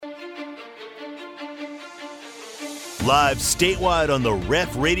Live statewide on the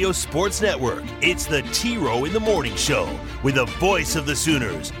Ref Radio Sports Network, it's the T-Row in the Morning Show with the voice of the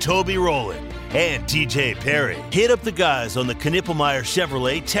Sooners, Toby Rowland and TJ Perry. Hit up the guys on the Knippelmeyer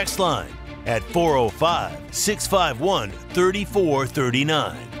Chevrolet text line at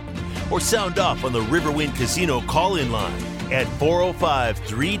 405-651-3439. Or sound off on the Riverwind Casino call-in line at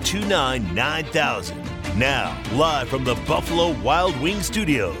 405-329-9000. Now, live from the Buffalo Wild Wings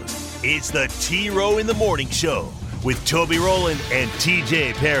Studios, it's the T-Row in the Morning Show with Toby Rowland and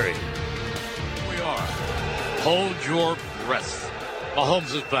TJ Perry. We are. Hold your breath.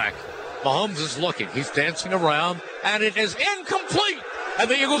 Mahomes is back. Mahomes is looking. He's dancing around, and it is incomplete. And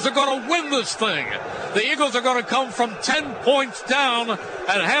the Eagles are going to win this thing. The Eagles are going to come from 10 points down at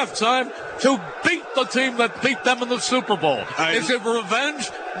halftime to beat the team that beat them in the Super Bowl. Is it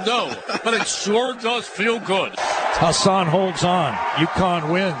revenge? No. But it sure does feel good. Hassan holds on.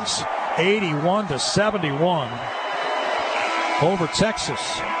 UConn wins 81-71 over Texas.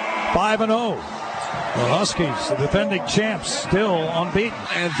 5-0. The Huskies, the defending champs, still unbeaten.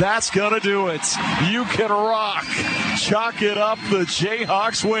 And that's going to do it. You can rock. Chalk it up. The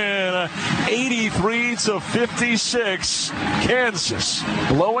Jayhawks win 83-56. Kansas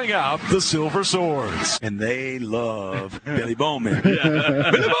blowing out the Silver Swords. And they love Billy Bowman. Billy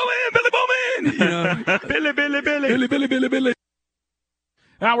Bowman! Billy Bowman! You know, Billy.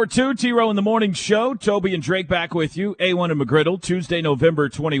 Hour 2, T-Row in the Morning Show. Toby and Drake back with you. A1 and McGriddle, Tuesday, November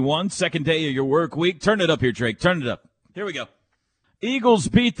 21, second day of your work week. Turn it up here, Drake. Turn it up. Here we go. Eagles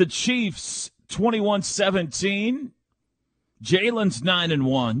beat the Chiefs 21-17. Jalen's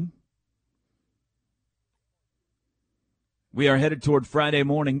 9-1. We are headed toward Friday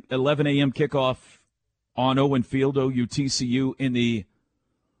morning, 11 a.m. kickoff on Owen Field, OU TCU, in the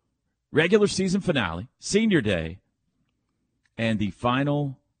regular season finale, senior day, and the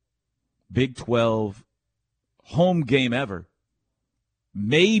final Big 12 home game ever.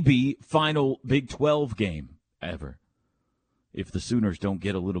 Maybe final Big 12 game ever, if the Sooners don't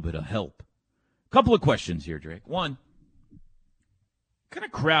get a little bit of help. Couple of questions here, Drake. One, what kind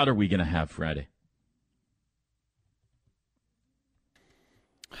of crowd are we going to have Friday?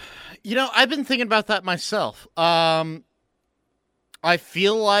 You know, I've been thinking about that myself. I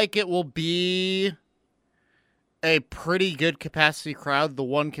feel like it will be a pretty good capacity crowd. The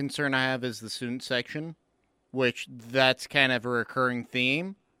one concern I have is the student section, which that's kind of a recurring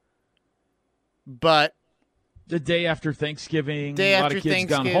theme. But the day after Thanksgiving, a lot of kids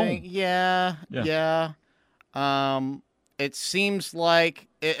gone home. Yeah. It seems like,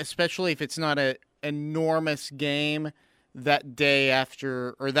 especially if it's not an enormous game, that day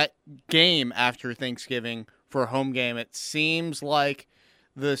after, or that game after Thanksgiving for a home game, it seems like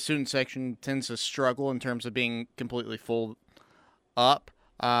the student section tends to struggle in terms of being completely filled up.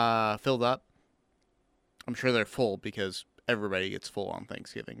 I'm sure they're full because everybody gets full on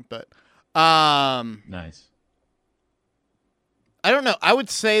Thanksgiving, but nice. I don't know. I would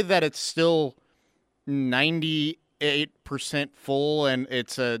say that it's still 98% full and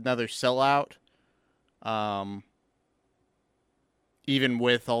it's another sellout. Even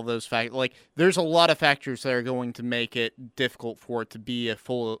with all those factors, like there's a lot of factors that are going to make it difficult for it to be a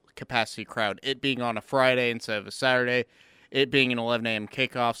full capacity crowd. It being on a Friday instead of a Saturday, it being an 11 a.m.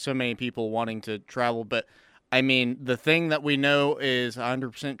 kickoff, so many people wanting to travel. But I mean, the thing that we know is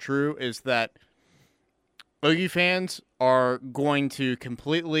 100% true is that OU fans are going to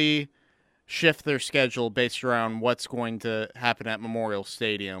completely shift their schedule based around what's going to happen at Memorial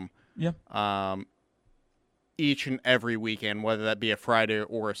Stadium. Yeah. Each and every weekend, whether that be a Friday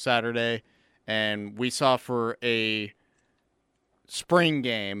or a Saturday. And we saw for a spring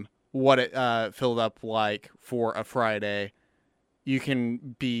game what it filled up like for a Friday. You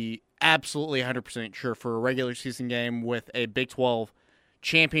can be absolutely 100% sure for a regular season game with a Big 12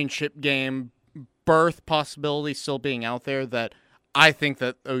 championship game berth possibility still being out there, that I think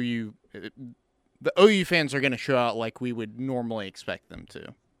that the OU fans are going to show out like we would normally expect them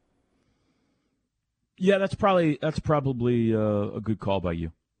to. Yeah, that's probably a good call by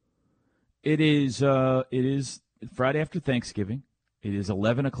you. It is Friday after Thanksgiving. It is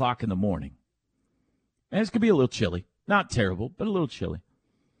 11 o'clock in the morning. And it's going to be a little chilly. Not terrible, but a little chilly.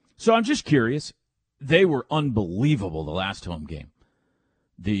 So I'm just curious. They were unbelievable the last home game,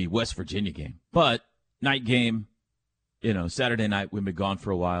 the West Virginia game. But night game, Saturday night, we've been gone for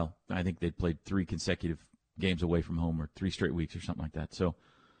a while. I think they played 3 consecutive games away from home, or 3 straight weeks or something like that. So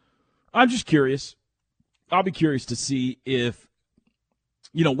I'm just curious. I'll be curious to see if,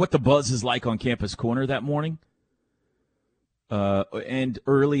 what the buzz is like on Campus Corner that morning. And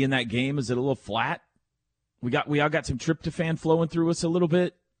early in that game, is it a little flat? We all got some tryptophan flowing through us a little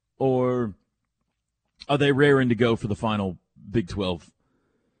bit, or Are they raring to go for the final Big 12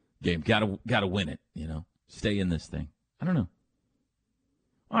 game? Gotta win it, Stay in this thing. I don't know.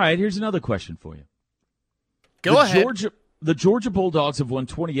 All right, here's another question for you. Go ahead. The Georgia Bulldogs have won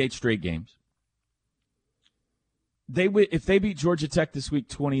 28 straight games. If they beat Georgia Tech this week,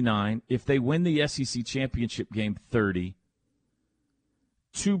 29. If they win the SEC championship game, 30.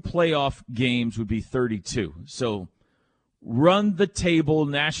 2 playoff games would be 32. So run the table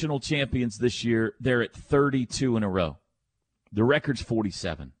national champions this year. They're at 32 in a row. The record's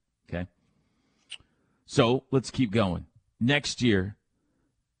 47. Okay. So let's keep going. Next year,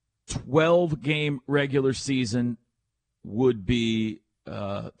 12-game regular season would be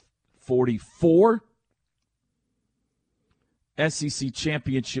 44. SEC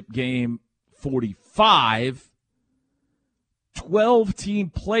championship game, 45.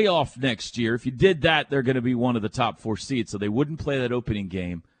 12-team playoff next year. If you did that, they're going to be one of the top 4 seeds. So they wouldn't play that opening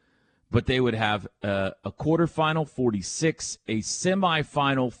game, but they would have a quarterfinal, 46, a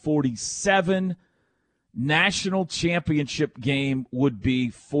semifinal, 47. National championship game would be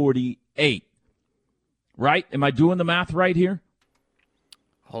 48. Right? Am I doing the math right here?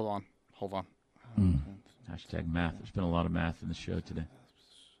 Hold on. Hashtag math. There's been a lot of math in the show today.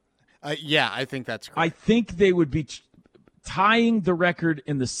 Yeah, I think that's correct. I think they would be tying the record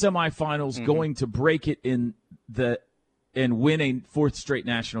in the semifinals, going to break it and win a 4th straight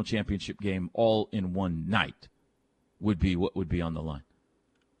national championship game all in one night would be what would be on the line.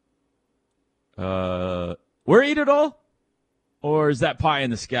 Worried at all? Or is that pie in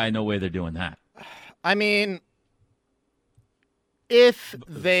the sky? No way they're doing that. I mean, if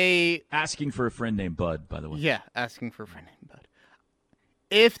they... Asking for a friend named Bud, by the way. Yeah, asking for a friend named Bud.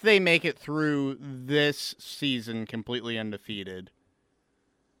 If they make it through this season completely undefeated,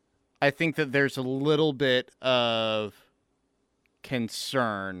 I think that there's a little bit of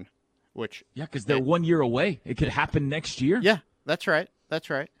concern, which... Yeah, because they're 1 year away. It could happen next year. Yeah, that's right.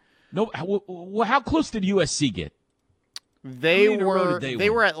 No, how close did USC get? They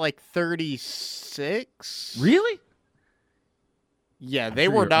were at like 36. Really? Yeah, they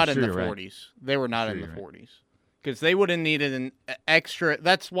were not in the 40s. They were not in the 40s. Because they would have needed an extra.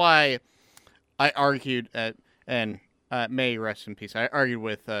 That's why I argued and may rest in peace. I argued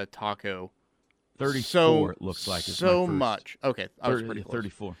with Taco. 34 it looks like. So much. Okay, I was pretty close.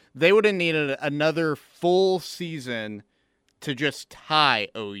 34. They would have needed another full season to just tie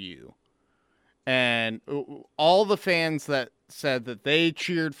OU. And all the fans that said that they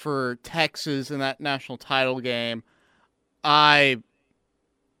cheered for Texas in that national title game, I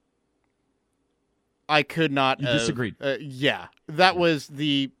could not. You disagreed. Yeah, that was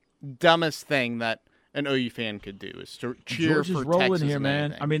the dumbest thing that an OU fan could do is to cheer Georgia's for rolling Texas here, man.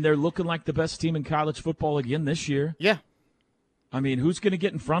 anything. I mean, they're looking like the best team in college football again this year. Yeah. I mean, who's going to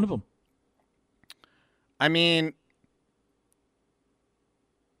get in front of them? I mean,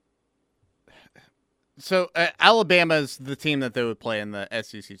 so Alabama's the team that they would play in the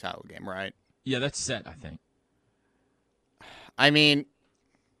SEC title game, right? Yeah, that's set, I think. I mean,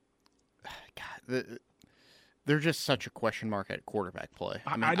 God, they're just such a question mark at quarterback play.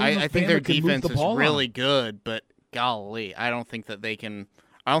 I think their defense is really good, but golly, I don't think they can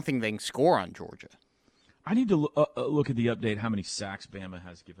score on Georgia. I need to look at the update how many sacks Bama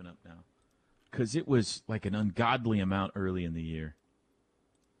has given up now, because it was like an ungodly amount early in the year.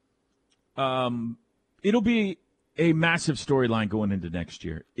 It'll be a massive storyline going into next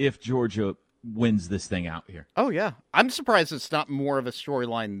year if Georgia wins this thing out here. Oh, yeah. I'm surprised it's not more of a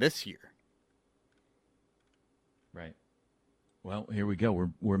storyline this year. Right. Well, here we go.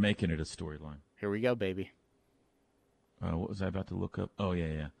 We're making it a storyline. Here we go, baby. What was I about to look up? Oh,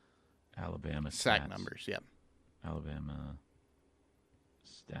 yeah. Alabama stats. Sack numbers, yep. Alabama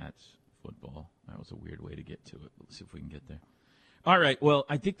stats, football. That was a weird way to get to it. Let's see if we can get there. All right. Well,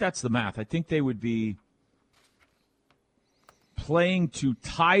 I think that's the math. I think they would be playing to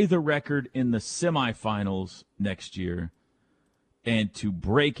tie the record in the semifinals next year and to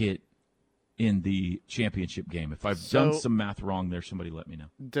break it in the championship game. If I've done some math wrong there, somebody let me know.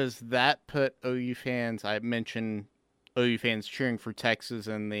 Does that put OU fans, I mentioned OU fans cheering for Texas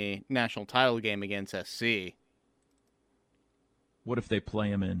in the national title game against SC. What if they play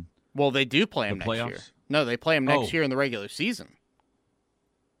them in? Well, they do play them next year. No, they play them next year in the regular season.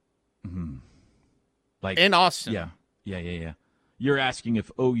 Mm-hmm. Like in Austin. Yeah. You're asking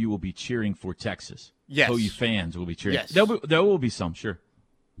if OU will be cheering for Texas. Yes. OU fans will be cheering. Yes. There will be some, sure.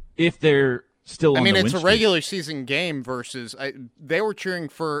 If they're still on the win it's a streak. regular season game versus they were cheering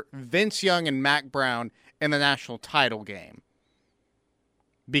for Vince Young and Mac Brown in the national title game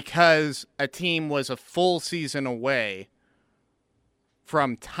because a team was a full season away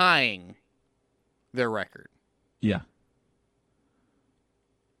from tying their record. Yeah.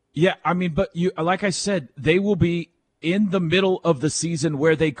 Yeah, I mean, but like I said, they will be in the middle of the season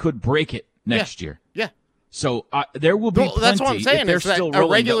where they could break it next year. Yeah. So there will be plenty. That's what I'm saying. If they're still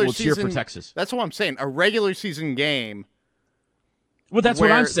rolling, that will cheer season, for Texas. That's what I'm saying. A regular season game. Well, that's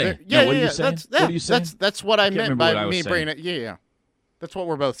what I'm saying. Yeah, what are you saying? What are you saying? That's what I meant by me saying. bringing it. Yeah. That's what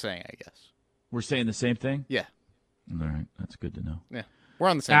we're both saying, I guess. We're saying the same thing? Yeah. All right. That's good to know. Yeah. We're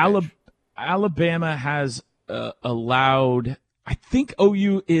on the same page. Alabama has allowed, I think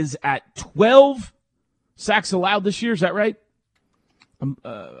OU is at 12 sacks allowed this year. Is that right? I'm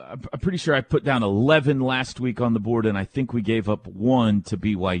pretty sure I put down 11 last week on the board, and I think we gave up 1 to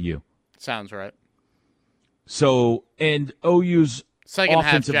BYU. Sounds right. So, and OU's second half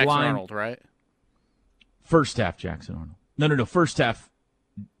offensive Jackson line, Arnold, right? First half Jackson Arnold. No. First half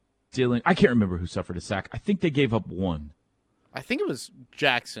Dylan. I can't remember who suffered a sack. I think they gave up 1. I think it was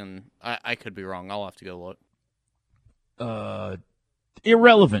Jackson. I could be wrong. I'll have to go look.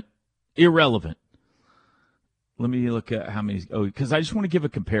 Irrelevant. Let me look at how many. Oh, because I just want to give a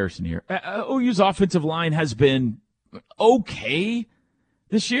comparison here. OU's offensive line has been okay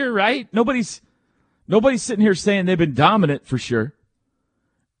this year, right? Nobody's sitting here saying they've been dominant for sure.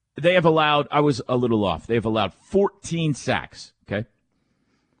 They have allowed. I was a little off. They have allowed 14 sacks. Okay.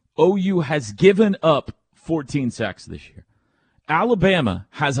 OU has given up 14 sacks this year. Alabama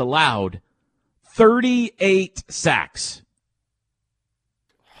has allowed 38 sacks.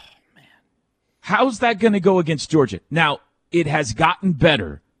 Oh, man. How's that going to go against Georgia? Now, it has gotten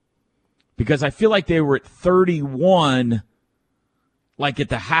better because I feel like they were at 31 like at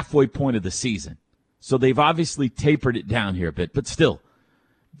the halfway point of the season. So they've obviously tapered it down here a bit, but still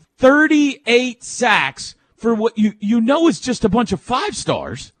 38 sacks for what you know is just a bunch of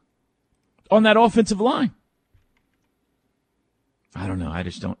 5-stars on that offensive line. I don't know. I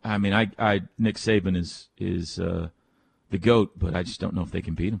just don't. I mean, Nick Saban is the GOAT, but I just don't know if they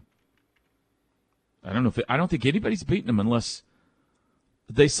can beat him. I don't think anybody's beating them unless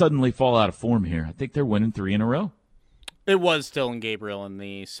they suddenly fall out of form here. I think they're winning 3 in a row. It was Dylan Gabriel in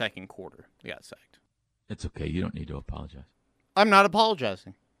the second quarter. He got sacked. It's okay. You don't need to apologize. I'm not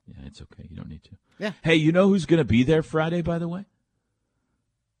apologizing. Yeah, it's okay. You don't need to. Yeah. Hey, you know who's going to be there Friday, by the way?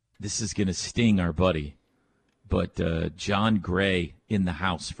 This is going to sting our buddy. But John Gray in the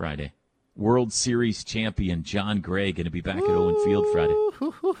house Friday. World Series champion John Gray going to be back at Owen Field Friday.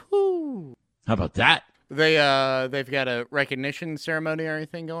 How about that? They've got a recognition ceremony or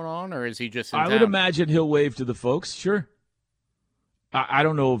anything going on, or is he just in town? I would imagine he'll wave to the folks. Sure. I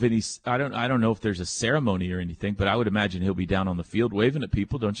don't know if I don't know if there's a ceremony or anything, but I would imagine he'll be down on the field waving at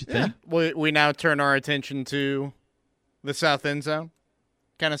people. Don't you think? Yeah. We now turn our attention to the south end zone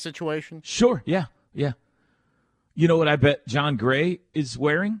kind of situation. Sure. Yeah. You know what I bet John Gray is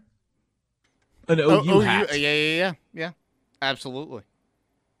wearing? An OU hat. Yeah. Absolutely.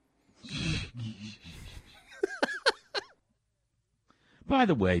 By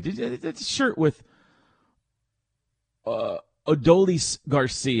the way, that shirt with Adolis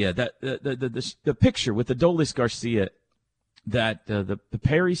Garcia, that the picture with Adolis Garcia that the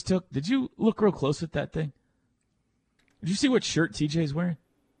Perrys took. Did you look real close at that thing? Did you see what shirt TJ's wearing?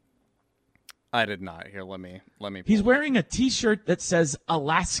 I did not. Here, let me. He's wearing a T-shirt that says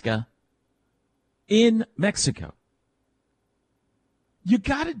Alaska in Mexico. You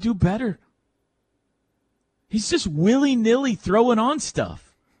got to do better. He's just willy-nilly throwing on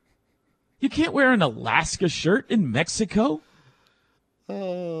stuff. You can't wear an Alaska shirt in Mexico.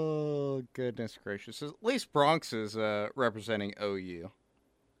 Oh, goodness gracious. At least Bronx is representing OU.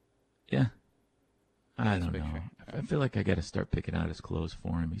 Yeah. I don't know. I feel like I got to start picking out his clothes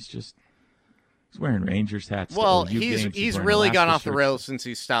for him. He's wearing Rangers hats. Well, he's really gone off the rails since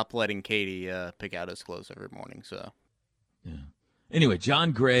he stopped letting Katie pick out his clothes every morning. So, yeah. Anyway,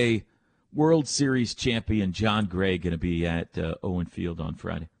 John Gray, World Series champion John Gray, going to be at Owen Field on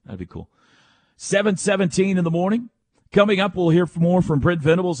Friday. That'd be cool. 7:17 in the morning. Coming up, we'll hear more from Brent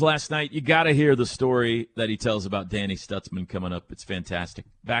Venables last night. You got to hear the story that he tells about Danny Stutzman coming up. It's fantastic.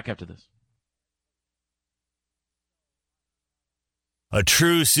 Back after this. A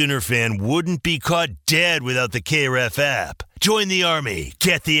true Sooner fan wouldn't be caught dead without the KREF app. Join the Army.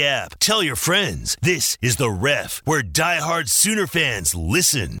 Get the app. Tell your friends. This is The Ref, where diehard Sooner fans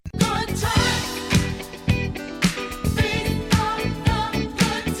listen.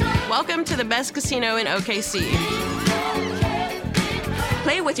 Welcome to the best casino in OKC.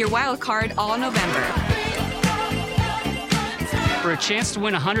 Play with your wild card all November. For a chance to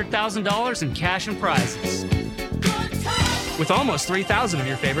win $100,000 in cash and prizes. With almost 3,000 of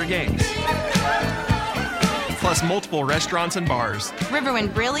your favorite games. plus multiple restaurants and bars.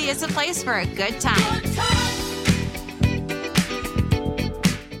 Riverwind really is a place for a good time.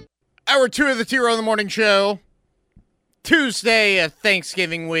 Hour 2 of the T-Row in the Morning Show. Tuesday of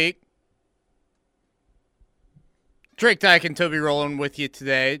Thanksgiving week. Drake Dyke and Toby Rowland with you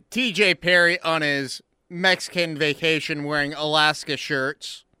today. TJ Perry on his Mexican vacation wearing Alaska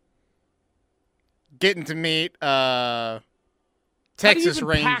shirts. Getting to meet Texas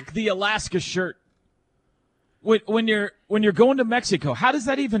Rangers. Pack the Alaska shirt when you're going to Mexico. How does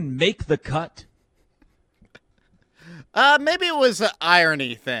that even make the cut? Maybe it was an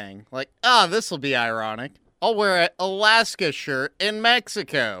irony thing. Like, this will be ironic. I'll wear an Alaska shirt in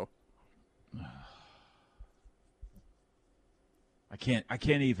Mexico. I can't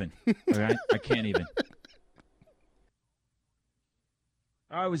even. All right? I can't even.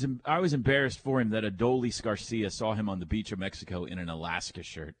 I was embarrassed for him that Adolis Garcia saw him on the beach of Mexico in an Alaska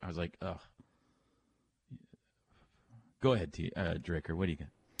shirt. I was like, ugh. Go ahead, Draker. What do you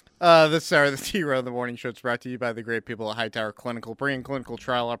got? This hour of the T-Row in the Morning Show is brought to you by the great people at Hightower Clinical, bringing clinical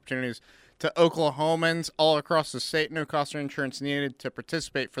trial opportunities to Oklahomans all across the state. No cost or insurance needed to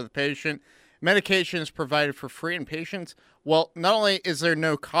participate for the patient. Medication is provided for free, and patients, well, not only is there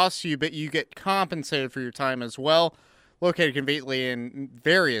no cost to you, but you get compensated for your time as well. Located conveniently in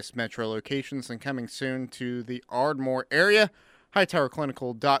various metro locations and coming soon to the Ardmore area.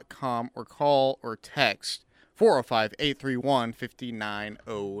 HightowerClinical.com or call or text 405-831-5909.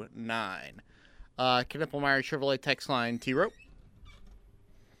 Knippelmeyer Chevrolet text line T-Row.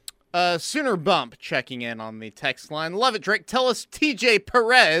 Sooner Bump checking in on the text line. Love it, Drake. Tell us TJ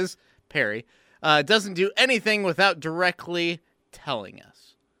Perry doesn't do anything without directly telling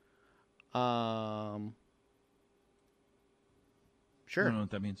us. Sure. I don't know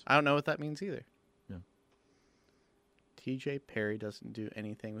what that means. I don't know what that means either. Yeah. TJ Perry doesn't do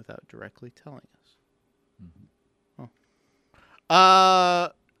anything without directly telling us. Mm-hmm.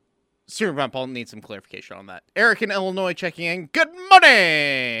 Sooner Bump, I'll need some clarification on that. Eric in Illinois checking in. Good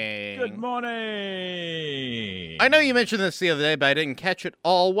morning! Good morning! I know you mentioned this the other day, but I didn't catch it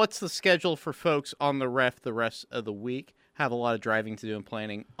all. What's the schedule for folks on the ref the rest of the week? Have a lot of driving to do and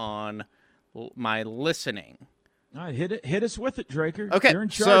planning on my listening. All right, hit us with it, Draker. Okay, you're in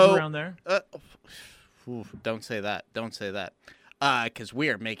charge around there. Don't say that. Don't say that. Because we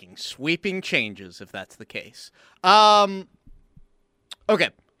are making sweeping changes if that's the case. Okay,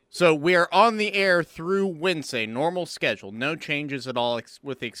 so we are on the air through Wednesday, normal schedule, no changes at all,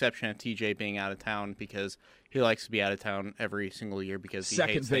 with the exception of TJ being out of town because he likes to be out of town every single year because he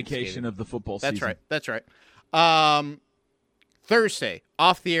second hates vacation of the football season. That's right. Thursday,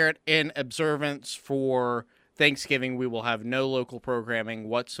 off the air in observance for Thanksgiving. We will have no local programming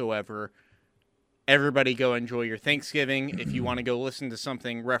whatsoever. Everybody go enjoy your Thanksgiving. If you want to go listen to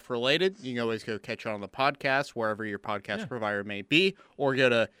something ref-related, you can always go catch it on the podcast, wherever your podcast provider may be, or go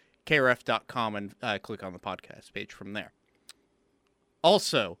to kref.com and click on the podcast page from there.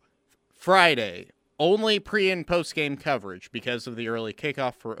 Also, Friday, only pre- and post-game coverage because of the early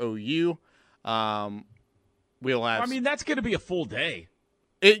kickoff for OU. We'll have... I mean, that's going to be a full day.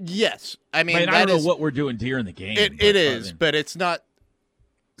 Yes. I mean, I don't know what we're doing during the game. It is, but it's not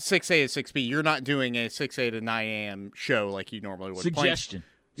 6A to 6B. You're not doing a 6A to 9 a.m. show like you normally would. Suggestion.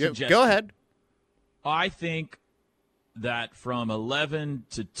 Go ahead. I think that from 11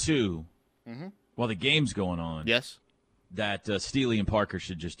 to 2, while the game's going on, that Steely and Parker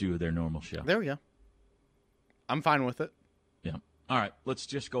should just do their normal show. There we go. I'm fine with it. Yeah. All right. Let's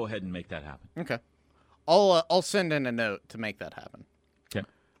just go ahead and make that happen. Okay. I'll send in a note to make that happen. Okay.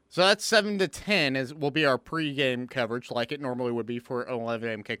 So that's 7 to 10 will be our pregame coverage, like it normally would be for an 11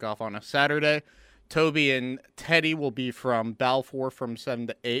 a.m. kickoff on a Saturday. Toby and Teddy will be from Balfour from 7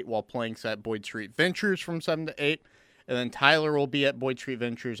 to 8 while playing at Boyd Street Ventures from 7 to 8. And then Tyler will be at Boyd Street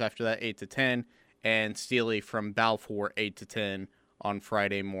Ventures after that 8 to 10. And Steely from Balfour 8 to 10 on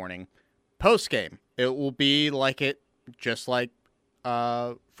Friday morning. Postgame, it will be just like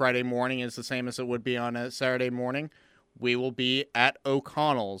Friday morning is the same as it would be on a Saturday morning. We will be at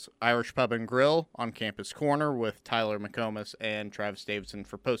O'Connell's Irish Pub and Grill on Campus Corner with Tyler McComas and Travis Davidson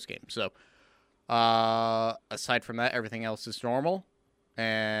for postgame. So, aside from that, everything else is normal,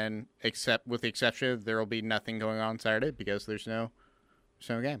 and with the exception, there will be nothing going on Saturday because there's no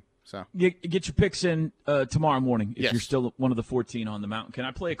game. So get your picks in tomorrow morning if you're still one of the 14 on the mountain. Can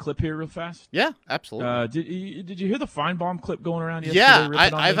I play a clip here real fast? Yeah, absolutely. Did you hear the Feinbaum clip going around yesterday? Yeah,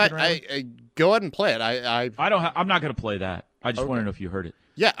 I go ahead and play it. I'm not going to play that. I just want to know if you heard it.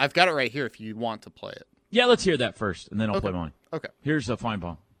 Yeah, I've got it right here if you want to play it. Yeah, let's hear that first, and then I'll play mine. Okay. Here's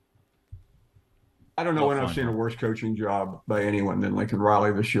Feinbaum. I don't know when I've seen a worse coaching job by anyone than Lincoln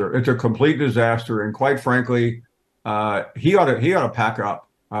Riley this year. It's a complete disaster, and quite frankly, he ought to pack up.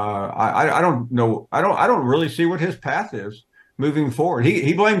 I don't know. I don't really see what his path is moving forward.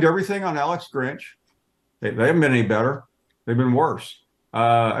 He blamed everything on Alex Grinch. They haven't been any better. They've been worse.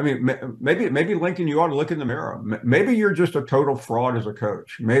 I mean, maybe Lincoln, you ought to look in the mirror. Maybe you're just a total fraud as a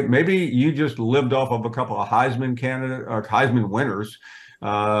coach. Maybe you just lived off of a couple of Heisman winners,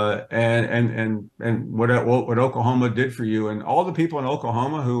 and what Oklahoma did for you, and all the people in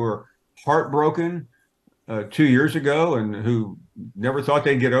Oklahoma who were heartbroken 2 years ago and who never thought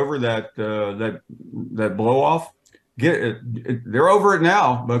they'd get over that blow off. They're over it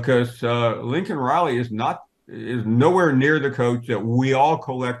now because Lincoln Riley is nowhere near the coach that we all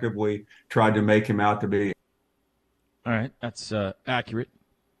collectively tried to make him out to be. All right, that's accurate.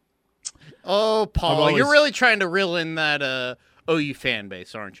 Oh, Paul, you're really trying to reel in that OU fan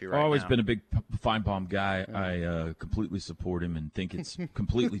base, aren't you? I've always been a big Feinbaum guy. I completely support him and think it's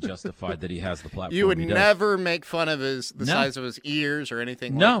completely justified that he has the platform. You would never make fun of the size of his ears or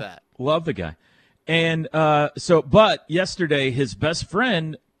anything like that. Love the guy. And but yesterday, his best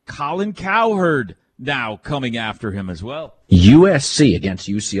friend, Colin Cowherd, now coming after him as well. USC against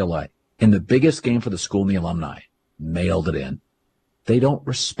UCLA in the biggest game for the school and the alumni. Mailed it in. They don't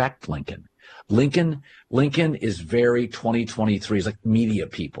respect Lincoln. Lincoln is very 2023. It's like media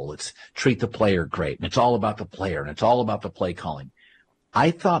people. It's treat the player great. And it's all about the player. And it's all about the play calling. I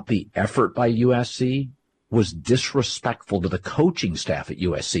thought the effort by USC was disrespectful to the coaching staff at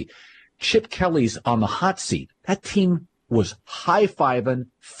USC. Chip Kelly's on the hot seat. That team was high-fiving,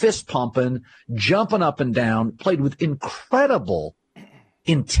 fist-pumping, jumping up and down, played with incredible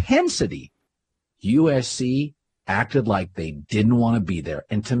intensity. USC acted like they didn't want to be there.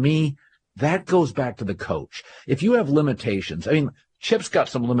 And to me, that goes back to the coach. If you have limitations, I mean, Chip's got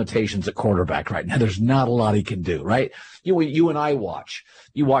some limitations at quarterback right now. There's not a lot he can do, right? You and I watch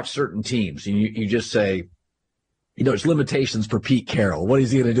certain teams, and you just say, there's limitations for Pete Carroll. What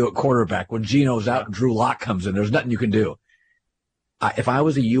is he going to do at quarterback when Geno's out and Drew Lock comes in? There's nothing you can do. If I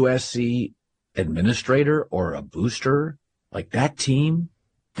was a USC administrator or a booster, like that team,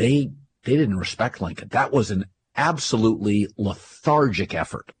 they didn't respect Lincoln. That was an absolutely lethargic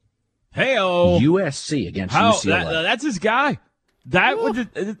effort. Hey-o. USC against UCLA. That's his guy. That was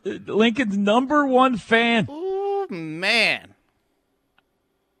Lincoln's number one fan. Oh, man.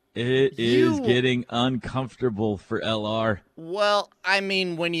 It is getting uncomfortable for LR. Well, I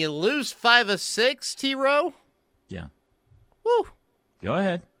mean, when you lose 5 of 6, T-Row. Yeah. Woo. Go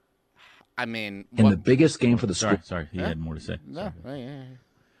ahead. I mean. In the biggest game for the school. Sorry. He had more to say. No.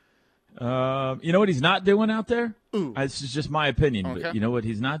 You know what he's not doing out there? Ooh. This is just my opinion, okay. But you know what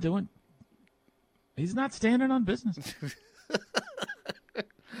he's not doing? He's not standing on business.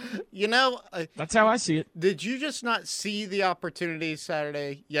 That's how I see it. Did you just not see the opportunity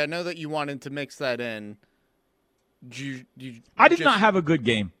Saturday? Yeah, I know that you wanted to mix that in. I did not have a good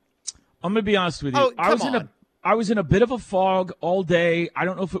game. I'm going to be honest with you. Oh, I was in a bit of a fog all day. I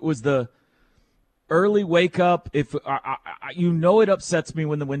don't know if it was the early wake up. If it upsets me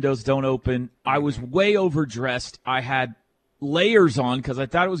when the windows don't open. I was way overdressed. I had layers on because I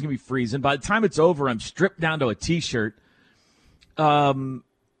thought it was going to be freezing. By the time it's over, I'm stripped down to a T-shirt. I'm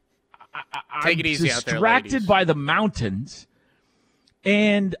Take it easy out there, distracted by the mountains,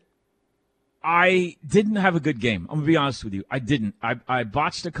 and I didn't have a good game. I'm going to be honest with you. I didn't. I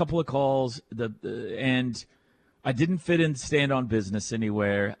botched a couple of calls, and I didn't fit in stand on business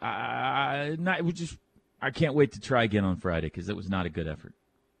anywhere. I can't wait to try again on Friday because it was not a good effort.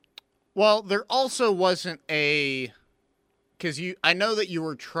 Well, there also wasn't because I know that you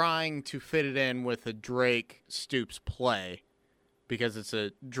were trying to fit it in with a Drake Stoops play because it's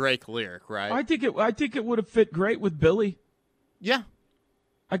a Drake lyric, right? I think it would have fit great with Billy. Yeah.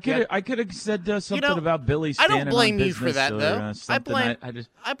 I could have said something about Billy standing on business. I don't blame you for that, though.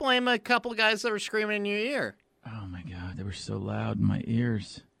 I blame a couple guys that were screaming in your ear. Oh, my God. They were so loud in my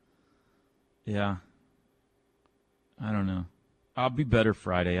ears. Yeah. I don't know. I'll be better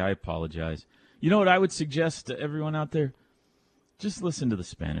Friday. I apologize. You know what I would suggest to everyone out there? Just listen to the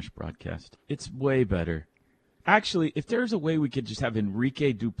Spanish broadcast. It's way better. Actually, if there's a way we could just have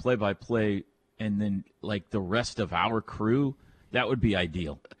Enrique do play-by-play and then, like, the rest of our crew, that would be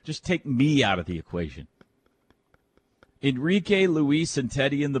ideal. Just take me out of the equation. Enrique, Luis, and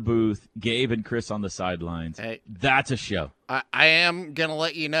Teddy in the booth, Gabe and Chris on the sidelines. Hey, that's a show. I am going to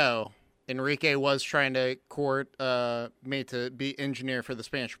let you know, Enrique was trying to court me to be engineer for the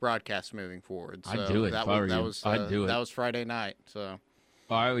Spanish broadcast moving forward. So I'd do it I'd do it. That was Friday night. So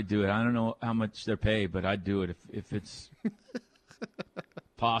I would do it. I don't know how much they're paid, but I'd do it if it's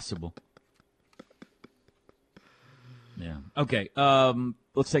possible. Yeah. Okay.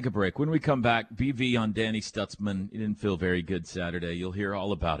 Let's take a break. When we come back, BV on Danny Stutzman. He didn't feel very good Saturday. You'll hear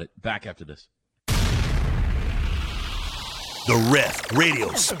all about it. Back after this. The Ref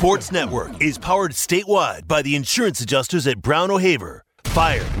Radio Sports Network is powered statewide by the insurance adjusters at Brown O'Haver.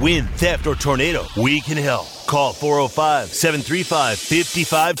 Fire, wind, theft, or tornado, we can help. Call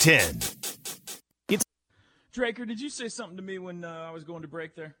 405-735-5510. Draker, did you say something to me when I was going to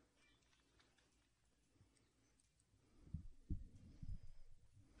break there?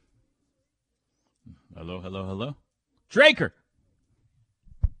 Hello? Draker!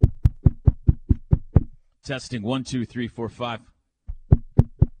 Testing 1, 2, 3, 4, 5.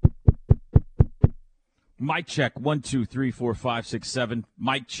 Mic check 1, 2, 3, 4, 5, 6, 7.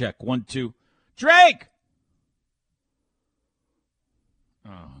 Mic check 1, 2. Drake!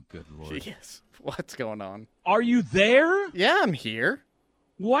 Oh, good Lord. Yes. What's going on? Are you there? Yeah, I'm here.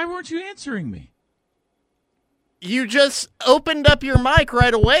 Why weren't you answering me? You just opened up your mic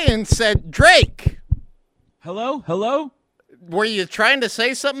right away and said, Drake. Hello? Were you trying to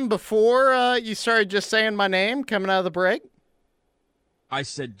say something before you started just saying my name coming out of the break? I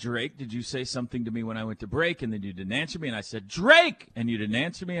said, Drake, did you say something to me when I went to break? And then you didn't answer me. And I said, Drake. And you didn't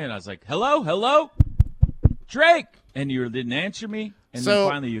answer me. And I was like, hello? Drake. And you didn't answer me. And then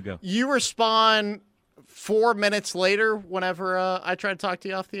finally you go. You respond 4 minutes later whenever I try to talk to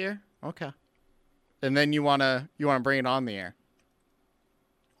you off the air? Okay. And then you wanna bring it on the air.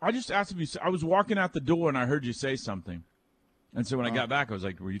 I just asked if you. I was walking out the door and I heard you say something, and so when I got back, I was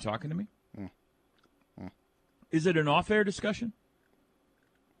like, "Were you talking to me?" Is it an off-air discussion?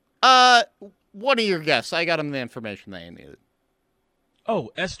 What are your guesses? I got him the information they needed.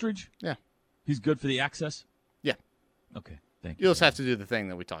 Oh, Estridge? Yeah. He's good for the access? Yeah. Okay, thank you. You'll just have to do the thing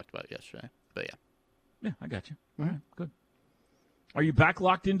that we talked about yesterday. But yeah. Yeah, I got you. All right, good. Are you back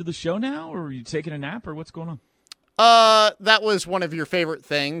locked into the show now, or are you taking a nap, or what's going on? That was one of your favorite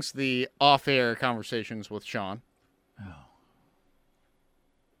things, the off-air conversations with Sean. Oh.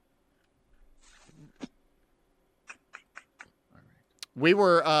 We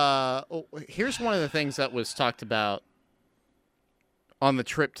were, here's one of the things that was talked about on the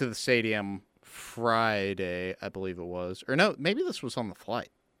trip to the stadium Friday, I believe it was. Or no, maybe this was on the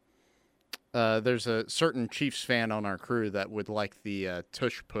flight. There's a certain Chiefs fan on our crew that would like the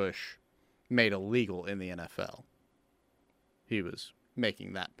tush push made illegal in the NFL. He was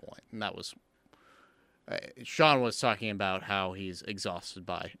making that point, and that was Sean was talking about how he's exhausted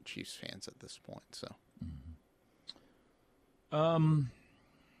by Chiefs fans at this point. So,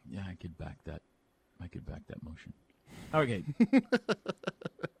 yeah, I could back that. I could back that motion. Okay,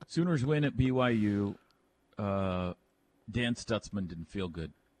 Sooners win at BYU. Dan Stutzman didn't feel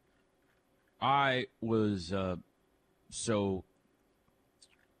good. I was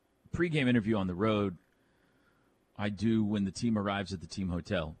pregame interview on the road. I do when the team arrives at the team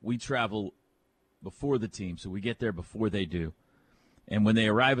hotel. We travel before the team, so we get there before they do. And when they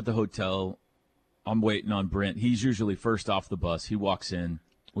arrive at the hotel, I'm waiting on Brent. He's usually first off the bus. He walks in.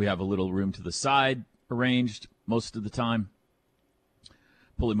 We have a little room to the side arranged most of the time.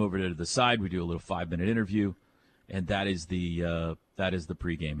 Pull him over to the side. We do a little 5-minute interview, and that is the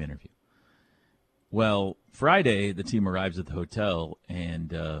pregame interview. Well, Friday, the team arrives at the hotel,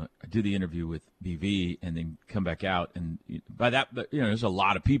 and I do the interview with BV, and then come back out. And by that, there's a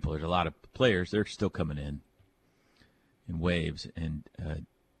lot of people. There's a lot of players. They're still coming in waves. And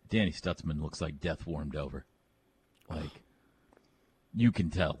Danny Stutzman looks like death warmed over. Like, you can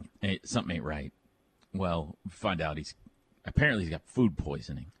tell. Something ain't right. Well, we find out he's got food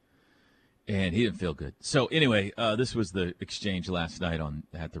poisoning, and he didn't feel good. So anyway, this was the exchange last night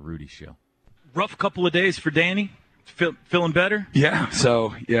at the Rudy show. Rough couple of days for Danny. Feeling better? Yeah. So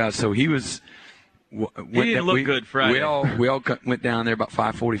he was. He didn't look good Friday. We all went down there about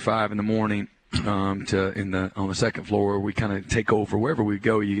 5:45 in the morning on the second floor. We kind of take over wherever we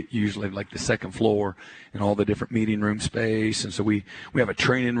go. You usually like the second floor and all the different meeting room space. And so we have a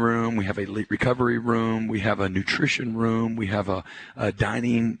training room, we have a recovery room, we have a nutrition room, we have a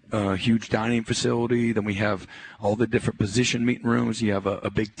dining, huge dining facility. Then we have all the different position meeting rooms. You have a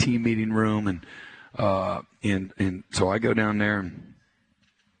big team meeting room, and so I go down there, and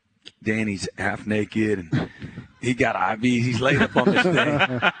Danny's half naked, and he got IVs. He's laid up on this thing,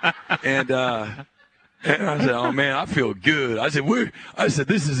 and I said, "Oh man, I feel good." I said,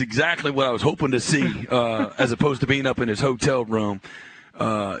 "This is exactly what I was hoping to see, as opposed to being up in his hotel room."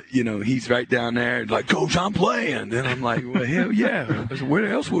 He's right down there, like, "Coach, I'm playing." And I'm like, "Well, hell yeah!" I said,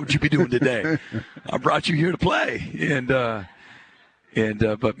 "Where else would you be doing today? I brought you here to play."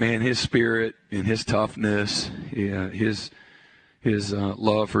 But man, his spirit and his toughness, his his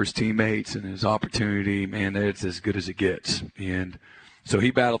love for his teammates and his opportunity, man, it's as good as it gets. And so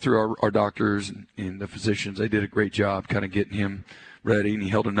he battled through our doctors and the physicians. They did a great job kind of getting him ready, and he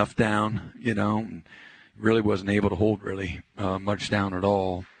held enough down, and really wasn't able to hold really much down at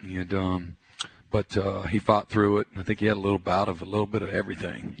all. And but he fought through it. I think he had a little bit of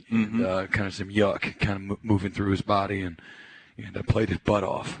everything, and kind of some yuck kind of moving through his body, and played his butt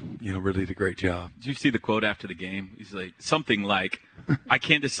off. Really did a great job. Did you see the quote after the game? He's like, something like, I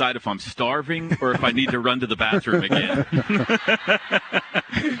can't decide if I'm starving or if I need to run to the bathroom again.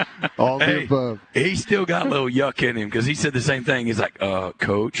 All the above. He still got a little yuck in him because he said the same thing. He's like,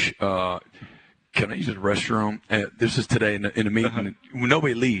 Coach, can I use the restroom? This is today in a meeting.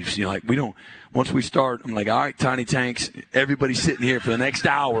 Nobody leaves. We don't. Once we start, I'm like, all right, Tiny Tanks, everybody's sitting here for the next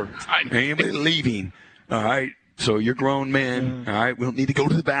hour. Anybody leaving? All right. So you're grown men, all right? We don't need to go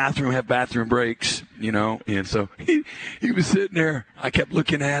to the bathroom, have bathroom breaks, And so he was sitting there. I kept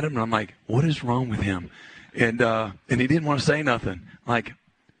looking at him, and I'm like, what is wrong with him? And he didn't want to say nothing. Like,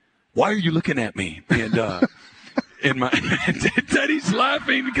 why are you looking at me? And Teddy's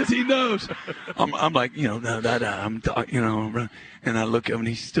laughing because he knows. I'm like, and I look at him, and I'm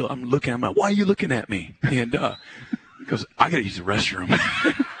looking at him. I'm like, why are you looking at me? And he goes, I got to use the restroom.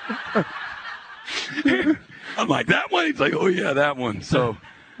 I'm like, that one? He's like, oh, yeah, that one. So,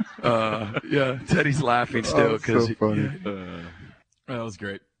 Teddy's laughing still. So funny. That was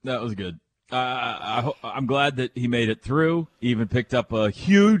great. That was good. I'm glad that he made it through. He even picked up a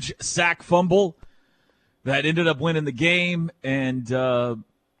huge sack fumble that ended up winning the game. And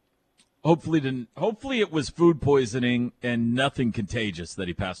hopefully it was food poisoning and nothing contagious that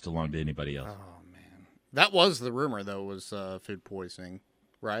he passed along to anybody else. Oh, man. That was the rumor, though, was food poisoning,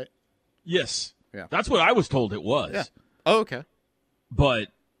 right? Yes. Yeah. That's what I was told it was. Yeah. Oh, okay. But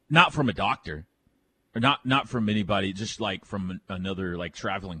not from a doctor. Or not from anybody, just like from another like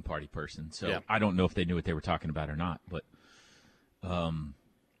traveling party person. So I don't know if they knew what they were talking about or not. But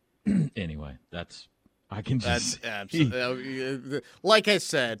anyway, that's absolutely, like I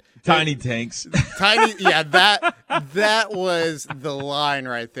said, Tiny Tanks. That was the line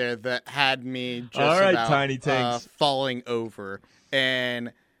right there that had me just about Tiny Tanks. Falling over.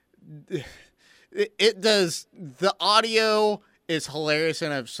 And it does. The audio is hilarious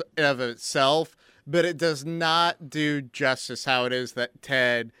in of itself, but it does not do justice how it is that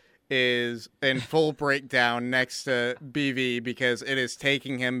Ted is in full breakdown next to BV, because it is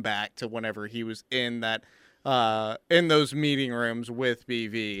taking him back to whenever he was in that in those meeting rooms with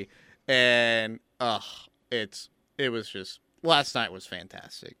BV, and it was just, last night was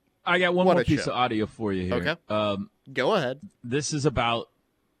fantastic. I got one more piece of audio for you here. Okay, go ahead. This is about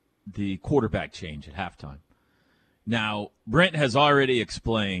the quarterback change at halftime. Now, Brent has already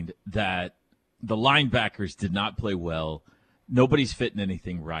explained that the linebackers did not play well. Nobody's fitting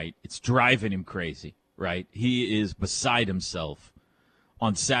anything right. It's driving him crazy, right? He is beside himself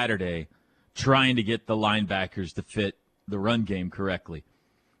on Saturday trying to get the linebackers to fit the run game correctly.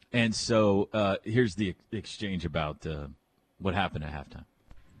 And so here's the exchange about what happened at halftime.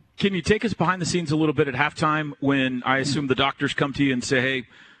 Can you take us behind the scenes a little bit at halftime when I assume the doctors come to you and say, hey,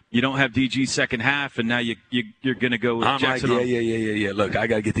 you don't have DG second half, and now you're going to go with Jackson? Like, yeah. Look, I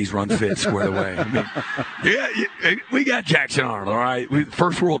got to get these run fits squared away. I mean, we got Jackson Arnold, all right?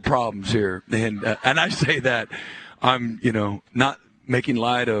 First world problems here. And I say that I'm, not making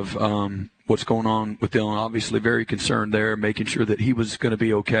light of what's going on with Dylan. Obviously very concerned there, making sure that he was going to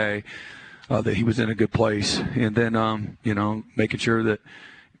be okay, that he was in a good place. And then, making sure that,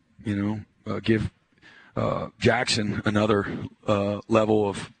 give Jackson another level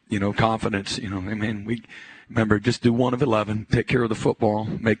of, confidence. We remember, just do 1 of 11, take care of the football,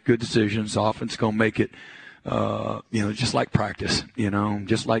 make good decisions. The offense going to make it, just like practice,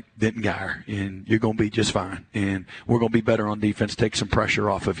 just like Denton Geyer, and you're going to be just fine. And we're going to be better on defense, take some pressure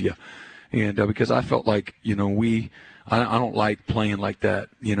off of you. And because I felt like, I don't like playing like that,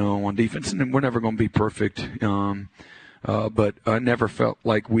 on defense, and we're never going to be perfect. But I never felt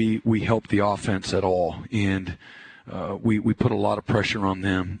like we helped the offense at all. And we put a lot of pressure on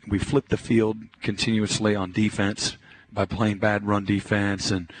them. We flipped the field continuously on defense by playing bad run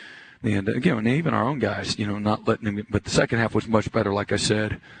defense. And again, even our own guys, not letting them. But the second half was much better, like I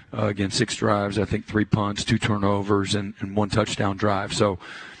said. Again, 6 drives, I think 3 punts, 2 turnovers, and 1 touchdown drive. So,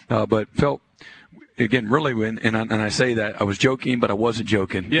 but felt. Again, really, and I say that I was joking, but I wasn't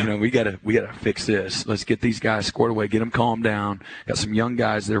joking. Yeah. We gotta fix this. Let's get these guys squared away, get them calmed down. Got some young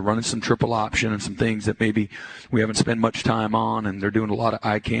guys there running some triple option and some things that maybe we haven't spent much time on, and they're doing a lot of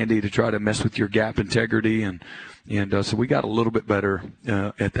eye candy to try to mess with your gap integrity, and so we got a little bit better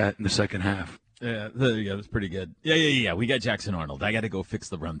at that in the second half. Yeah, that's pretty good. Yeah. We got Jackson Arnold. I got to go fix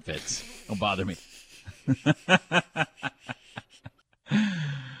the run fits. Don't bother me.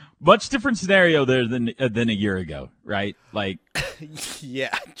 Much different scenario there than a year ago, right? Like,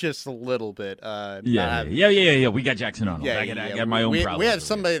 yeah, just a little bit. Yeah. We got Jackson Arnold. I got my own problems. We have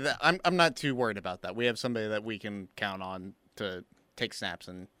somebody that I'm not too worried about that. We have somebody that we can count on to take snaps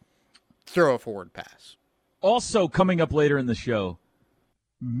and throw a forward pass. Also, coming up later in the show,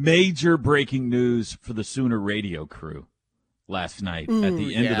 major breaking news for the Sooner radio crew last night at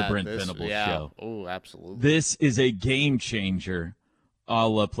the end of the Brent Venables show. Oh, absolutely. This is a game changer.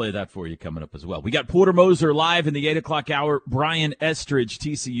 I'll play that for you coming up as well. We got Porter Moser live in the 8 o'clock hour. Brian Estridge,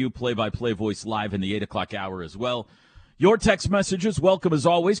 TCU play-by-play voice, live in the 8 o'clock hour as well. Your text messages, welcome as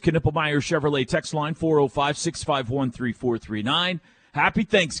always. Knippelmeyer Chevrolet text line, 405-651-3439. Happy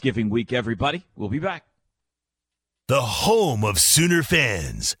Thanksgiving week, everybody. We'll be back. The home of Sooner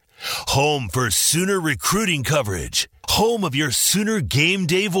fans. Home for Sooner recruiting coverage. Home of your Sooner game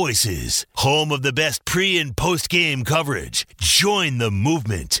day voices. Home of the best pre- and post-game coverage. Join the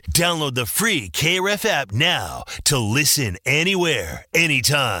movement. Download the free KRF app now to listen anywhere,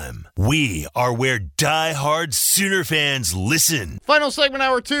 anytime. We are where die-hard Sooner fans listen. Final segment,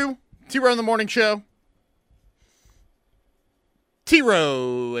 hour 2. T-Row in the Morning Show.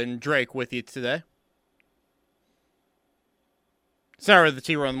 T-Row and Drake with you today. Sorry, the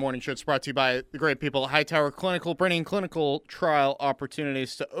T-Row in the Morning Show. It's brought to you by the great people at Hightower Clinical, bringing clinical trial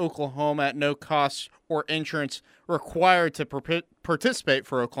opportunities to Oklahoma at no cost or insurance required to participate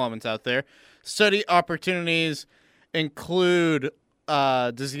for Oklahomans out there. Study opportunities include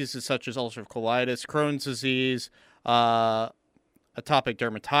diseases such as ulcerative colitis, Crohn's disease, atopic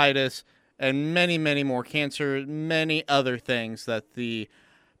dermatitis, and many, many more cancer, many other things that the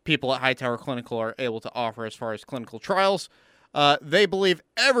people at Hightower Clinical are able to offer as far as clinical trials. They believe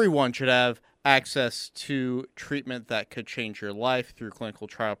everyone should have access to treatment that could change your life through clinical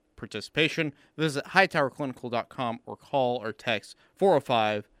trial participation. Visit hightowerclinical.com or call or text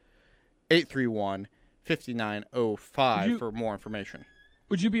 405-831-5905 for more information.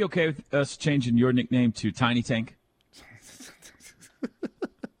 Would you be okay with us changing your nickname to Tiny Tank?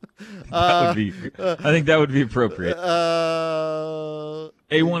 I think that would be appropriate.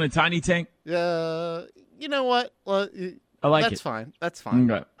 A1 and Tiny Tank? You know what? Well, I like That's it. fine. That's fine.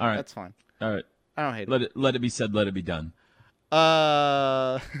 Okay. All right. That's fine. All right. I don't hate it. Let it be said, let it be done.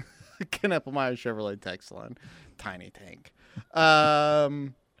 Knippelmeyer Chevrolet text line. Tiny Tank.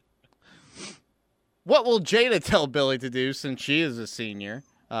 What will Jada tell Billy to do since she is a senior?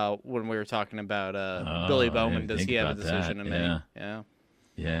 When we were talking about Billy Bowman, does he have a decision to make?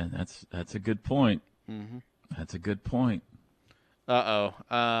 Yeah, that's a good point. Mm-hmm. That's a good point.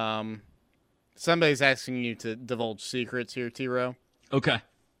 Somebody's asking you to divulge secrets here, T-Row. Okay.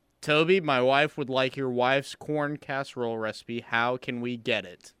 Toby, my wife would like your wife's corn casserole recipe. How can we get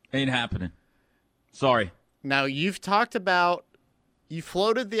it? Ain't happening. Sorry. Now, you floated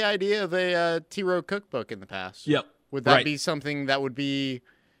the idea of a T-Row cookbook in the past. Yep. Would that be something that would be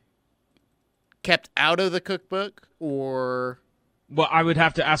kept out of the cookbook, or? Well, I would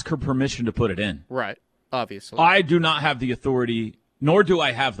have to ask her permission to put it in. Right, obviously. I do not have the authority, nor do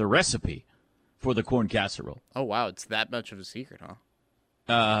I have the recipe for the corn casserole. Oh, wow. It's that much of a secret, huh?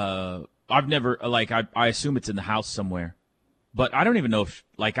 I've never, I assume it's in the house somewhere. But I don't even know if,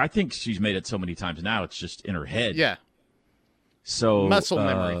 I think she's made it so many times now, it's just in her head. Yeah. So muscle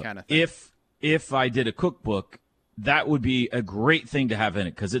memory kind of thing. If I did a cookbook, that would be a great thing to have in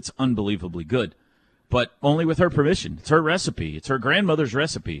it because it's unbelievably good. But only with her permission. It's her recipe. It's her grandmother's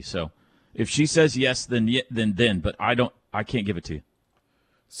recipe. So if she says yes, then. But I can't give it to you.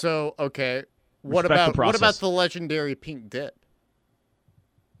 So, okay. What about the legendary pink dip?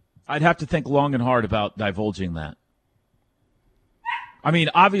 I'd have to think long and hard about divulging that. I mean,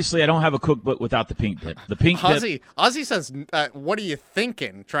 obviously, I don't have a cookbook without the pink dip. The pink dip. Ozzy says, "What are you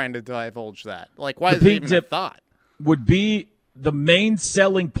thinking? Trying to divulge that? Why is it even a thought?" Would be the main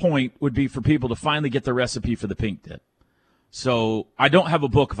selling point would be for people to finally get the recipe for the pink dip. So I don't have a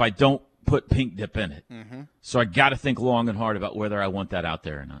book if I don't put pink dip in it. Mm-hmm. So I got to think long and hard about whether I want that out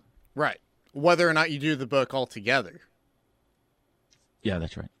there or not. Right. Whether or not you do the book altogether. Yeah,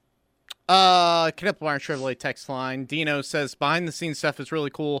 that's right. Knippelmeyer Chevrolet text line. Dino says, behind the scenes stuff is really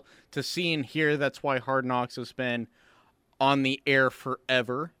cool to see and hear. That's why Hard Knocks has been on the air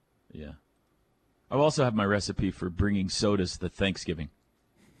forever. Yeah. I also have my recipe for bringing sodas to Thanksgiving.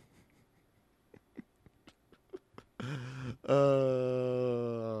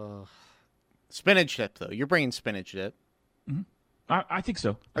 Spinach dip, though. You're bringing spinach dip. Mm-hmm. I think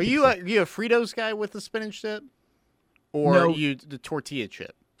so. Are you a Fritos guy with the spinach dip? Or no. are you the tortilla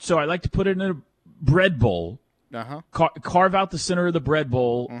chip? So I like to put it bread bowl. Carve out the center of the bread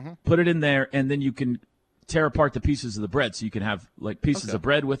bowl, put it in there, and then you can tear apart the pieces of the bread, so you can have like pieces of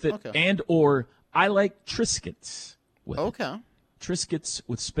bread with it, and or I like Triscuits with it. Triscuits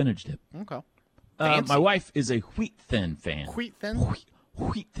with spinach dip. My wife is a wheat thin fan. Wheat thin?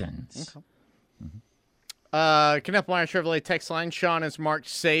 Wheat thins. Knippelmeyer Chevrolet text line. Sean is marked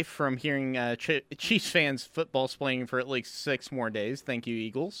safe from hearing Chiefs fans football playing for at least 6 more days. Thank you,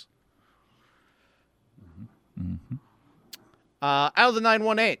 Eagles. Out of the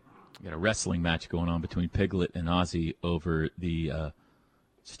 918. Got a wrestling match going on between Piglet and Ozzy over the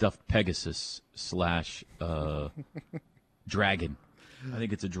stuffed Pegasus / dragon. I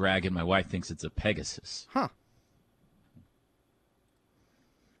think it's a dragon. My wife thinks it's a Pegasus. Huh.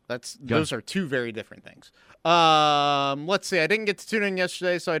 Those are 2 very different things. Let's see. I didn't get to tune in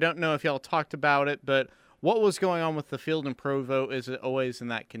yesterday, so I don't know if y'all talked about it, but what was going on with the field in Provo? Is it always in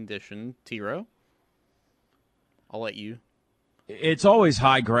that condition, T-Row? I'll let you. It's always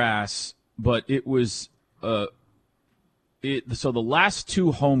high grass, but it was so the last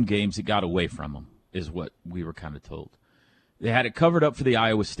 2 home games it got away from them is what we were kind of told. They had it covered up for the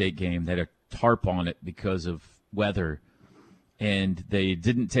Iowa State game. They had a tarp on it because of weather, and they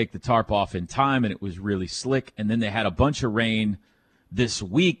didn't take the tarp off in time, and it was really slick. And then they had a bunch of rain this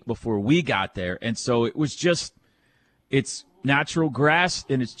week before we got there, and so it was just it's natural grass,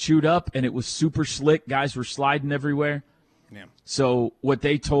 and it's chewed up, and it was super slick. Guys were sliding everywhere. Yeah. So what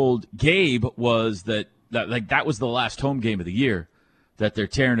they told Gabe was that was the last home game of the year, that they're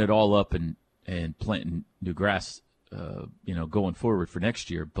tearing it all up and planting new grass, going forward for next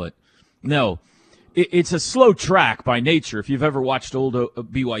year. But no, it's a slow track by nature. If you've ever watched old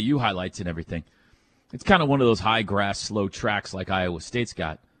BYU highlights and everything, it's kind of one of those high grass, slow tracks like Iowa State's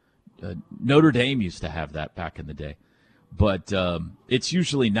got. Notre Dame used to have that back in the day. But it's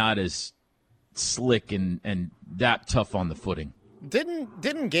usually not as slick and that tough on the footing.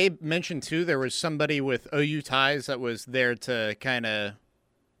 Didn't Gabe mention, too, there was somebody with OU ties that was there to kind of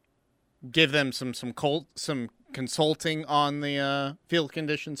give them some consulting on the field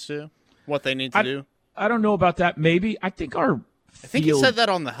conditions, too? What they need to do? I don't know about that. Maybe. I think he said that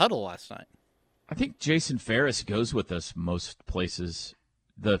on the huddle last night. I think Jason Ferris goes with us most places,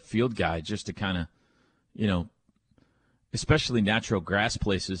 the field guy, just to kind of, especially natural grass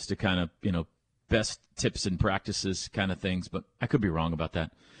places to kind of, best tips and practices kind of things. But I could be wrong about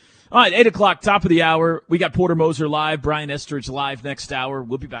that. All right, 8 o'clock, top of the hour. We got Porter Moser live, Brian Estridge live next hour.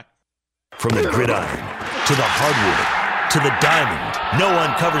 We'll be back. From the gridiron to the hardwood to the diamond, no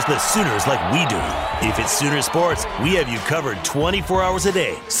one covers the Sooners like we do. If it's Sooner Sports, we have you covered 24 hours a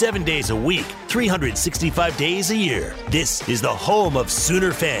day, 7 days a week, 365 days a year. This is the home of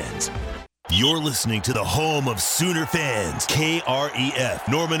Sooner fans. You're listening to the home of Sooner fans, KREF,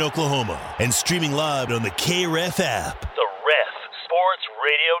 Norman, Oklahoma, and streaming live on the KREF app. The Ref Sports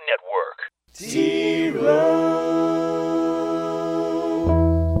Radio Network. T-Row.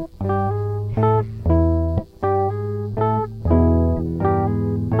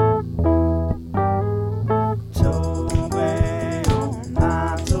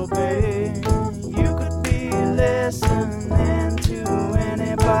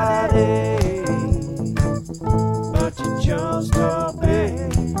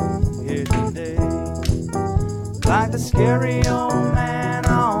 Like the scary old man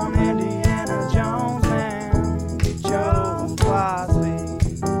on Indiana Jones, and he chose wisely.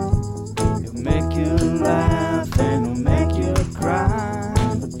 He'll make you laugh and he'll make you cry,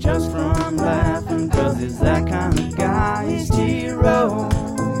 but just from laughing, 'cause he's that kind of guy. He's T-Row,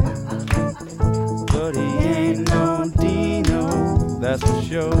 but he ain't no Dino, that's for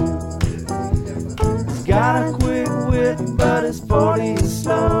sure. He's got a quick wit, but his 40 is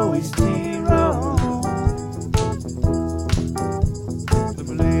slow. He's T-Row.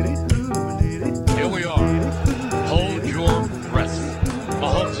 Here we are. Hold your breath.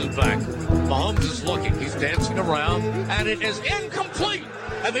 Mahomes is back. Mahomes is looking. He's dancing around, and it is incomplete.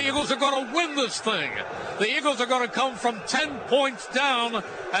 And the Eagles are going to win this thing. The Eagles are going to come from 10 points down at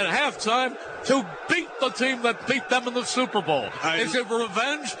halftime to beat the team that beat them in the Super Bowl. Is it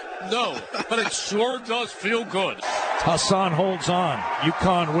revenge? No, but it sure does feel good. Hassan holds on.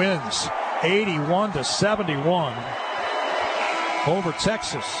 UConn wins 81-71 over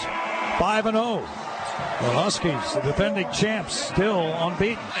Texas. 5-0. The Huskies, the defending champs, still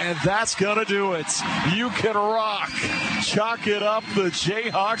unbeaten. And that's going to do it. You can rock. Chalk it up. The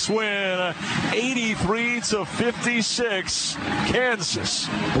Jayhawks win 83-56. Kansas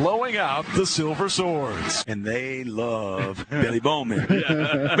blowing out the Silver Swords. And they love Billy Bowman. Billy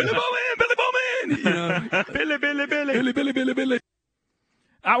Bowman! Billy Bowman! Billy.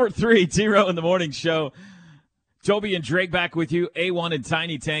 Hour 3, T-Row in the Morning Show. Toby and Drake back with you, A1 and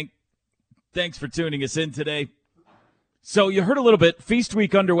Tiny Tank. Thanks for tuning us in today. So you heard a little bit. Feast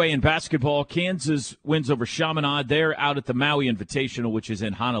week underway in basketball. Kansas wins over Chaminade. They're out at the Maui Invitational, which is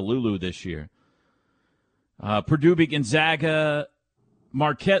in Honolulu this year. Purdue beat Gonzaga.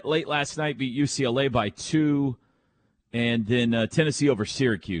 Marquette late last night beat UCLA by 2. And then Tennessee over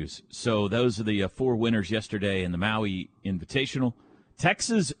Syracuse. So those are the 4 winners yesterday in the Maui Invitational.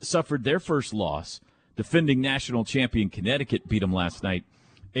 Texas suffered their first loss. Defending national champion Connecticut beat them last night,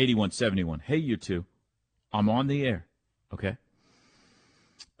 81-71. Hey, you two. I'm on the air. Okay.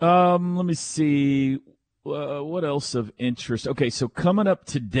 Let me see. What else of interest? Okay, so coming up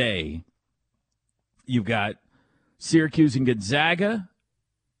today, you've got Syracuse and Gonzaga.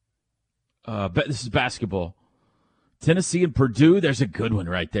 This is basketball. Tennessee and Purdue. There's a good one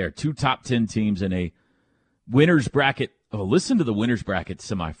right there. 2 top 10 teams in a winner's bracket. Oh, listen to the winner's bracket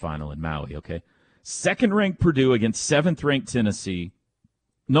semifinal in Maui, okay? 2nd-ranked Purdue against 7th-ranked Tennessee.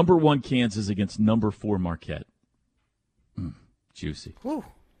 Number 1 Kansas against number 4 Marquette. Juicy. Woo.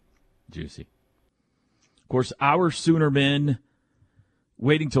 Juicy. Of course, our Sooner men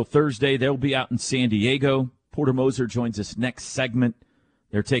waiting till Thursday. They'll be out in San Diego. Porter Moser joins us next segment.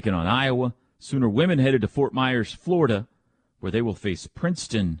 They're taking on Iowa. Sooner women headed to Fort Myers, Florida, where they will face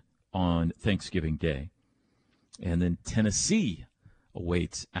Princeton on Thanksgiving Day. And then Tennessee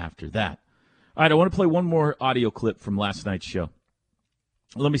awaits after that. All right, I want to play one more audio clip from last night's show.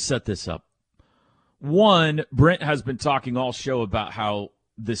 Let me set this up. One, Brent has been talking all show about how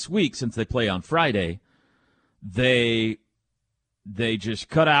this week, since they play on Friday, they just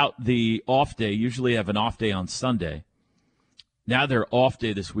cut out the off day. Usually have an off day on Sunday. Now their off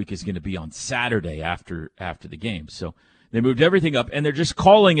day this week is going to be on Saturday after the game. So they moved everything up, and they're just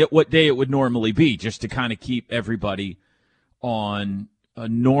calling it what day it would normally be, just to kind of keep everybody on a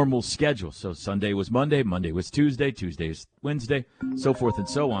normal schedule. So Sunday was Monday, Monday was Tuesday, Tuesday is Wednesday, so forth and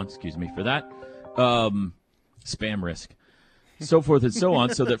so on. Excuse me for that. Spam risk. So forth and so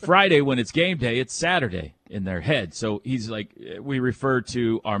on, so that Friday, when it's game day, it's Saturday in their head. So he's like, we refer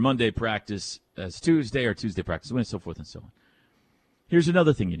to our Monday practice as Tuesday, or Tuesday practice, so forth and so on. Here's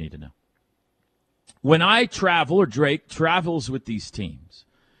another thing you need to know. When I travel, or Drake travels with these teams,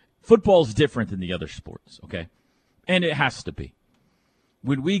 football's different than the other sports, okay? And it has to be.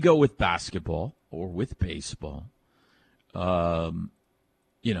 When we go with basketball or with baseball,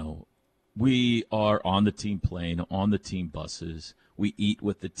 we are on the team plane, on the team buses. We eat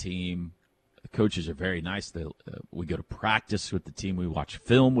with the team. The coaches are very nice. We go to practice with the team. We watch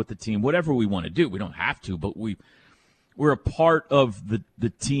film with the team. Whatever we want to do. We don't have to, but we're a part of the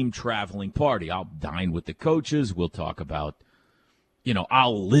team traveling party. I'll dine with the coaches. We'll talk about,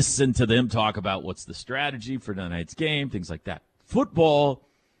 I'll listen to them talk about what's the strategy for tonight's game, things like that. Football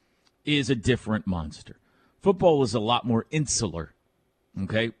is a different monster. Football is a lot more insular,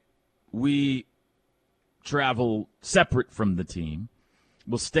 okay? We travel separate from the team.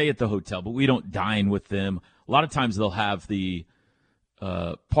 We'll stay at the hotel, but we don't dine with them. A lot of times they'll have the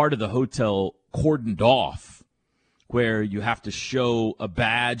part of the hotel cordoned off where you have to show a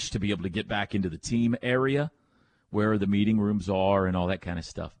badge to be able to get back into the team area where the meeting rooms are and all that kind of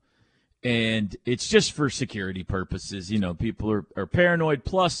stuff. And it's just for security purposes. People are paranoid,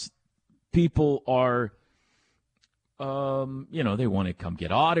 plus people are they want to come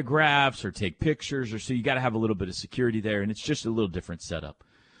get autographs or take pictures, or so you got to have a little bit of security there, and it's just a little different setup.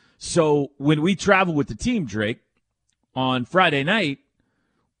 So when we travel with the team, Drake, on Friday night,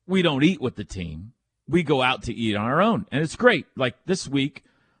 we don't eat with the team. We go out to eat on our own, and it's great. Like this week,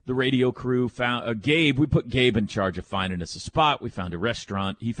 the radio crew found Gabe. We put Gabe in charge of finding us a spot. We found a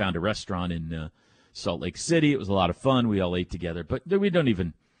restaurant. He found a restaurant in Salt Lake City. It was a lot of fun. We all ate together, but we don't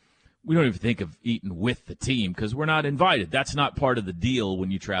even think of eating with the team because we're not invited. That's not part of the deal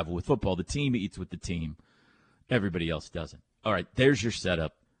when you travel with football. The team eats with the team. Everybody else doesn't. All right, there's your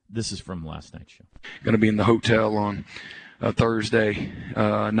setup. This is from last night's show. Going to be in the hotel on Thursday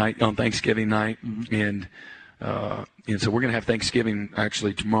night, on Thanksgiving night, and so we're going to have Thanksgiving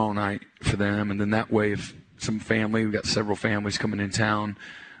actually tomorrow night for them, and then that way, if some family, we've got several families coming in town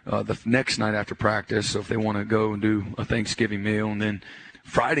the next night after practice, so if they want to go and do a Thanksgiving meal, and then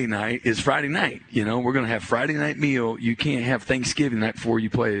Friday night is Friday night. We're going to have Friday night meal. You can't have Thanksgiving night before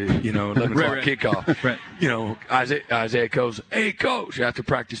you play, 11 o'clock kickoff. Right. Isaiah goes, hey, Coach, after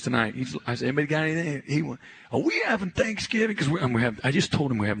practice tonight. I said, anybody got anything? He went, are we having Thanksgiving? Because I just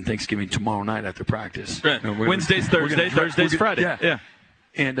told him we're having Thanksgiving tomorrow night after practice. Right. Wednesday's Thursday, Thursday's Friday. Yeah.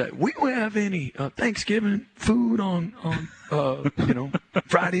 And we don't have any Thanksgiving food on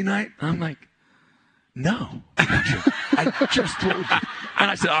Friday night. I'm like, no, I just told you.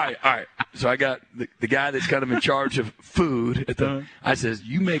 And I said, all right. So I got the guy that's kind of in charge of food. I says,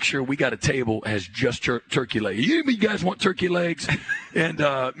 you make sure we got a table that has just turkey legs. You guys want turkey legs? And,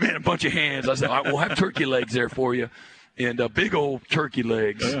 man, a bunch of hands. I said, all right, we'll have turkey legs there for you. And big old turkey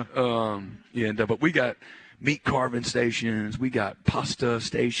legs. Yeah. But we got meat carving stations. We got pasta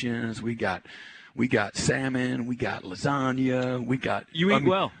stations. We got salmon. We got lasagna. We got. You eat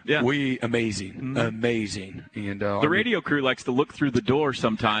well. Yeah. Amazing. And the radio crew likes to look through the door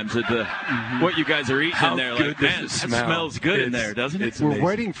sometimes at what you guys are eating in there. Good like, man, that smells good in there, doesn't it? We're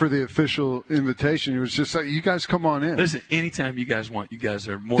waiting for the official invitation. It was just like, you guys come on in. Listen, anytime you guys want, you guys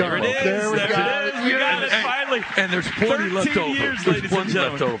are more there than welcome. There we go. We got it finally. And there's plenty left over. Years, ladies and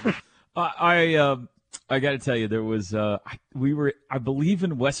gentlemen. I got to tell you, there was we were, I believe,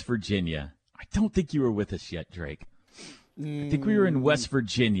 in West Virginia. I don't think you were with us yet, Drake. I think we were in West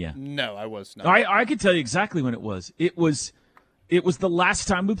Virginia. No, I was not. I can tell you exactly when it was. It was the last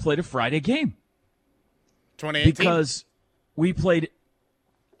time we played a Friday game. 2018? Because we played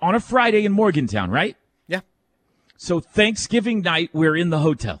on a Friday in Morgantown, right? Yeah. So Thanksgiving night, we're in the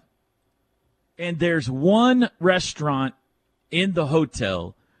hotel. And there's one restaurant in the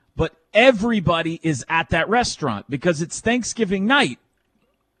hotel, but everybody is at that restaurant because it's Thanksgiving night.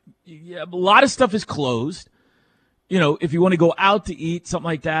 Yeah, a lot of stuff is closed. You know, if you want to go out to eat, something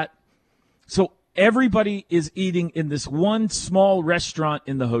like that. So everybody is eating in this one small restaurant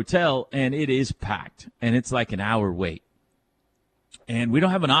in the hotel, and it is packed. And it's like an hour wait. And we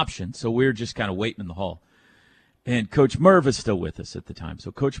don't have an option, so we're just kind of waiting in the hall. And Coach Merv is still with us at the time.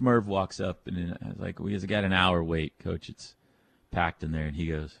 So Coach Merv walks up, and I was like, we got an hour wait, Coach. It's packed in there. And he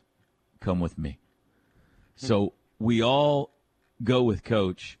goes, come with me. So we all go with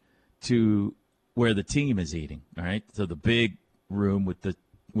Coach to where the team is eating, all right? So the big room with the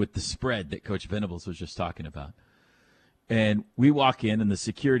spread that Coach Venables was just talking about. And we walk in, and the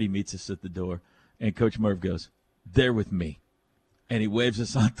security meets us at the door, and Coach Merv goes, they're with me. And he waves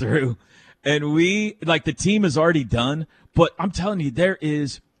us on through. And we, like, the team is already done, but I'm telling you, there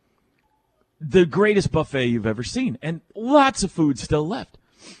is the greatest buffet you've ever seen, and lots of food still left.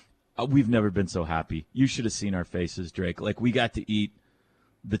 We've never been so happy. You should have seen our faces, Drake. Like, we got to eat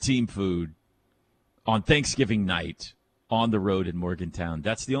the team food on Thanksgiving night on the road in Morgantown.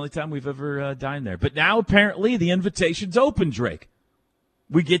 That's the only time we've ever dined there. But now, apparently, the invitation's open, Drake.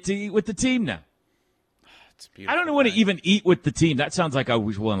 We get to eat with the team now. I don't want to even eat with the team. That sounds like I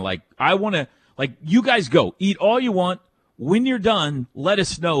was one. Like, I want to, like, you guys go. Eat all you want. When you're done, let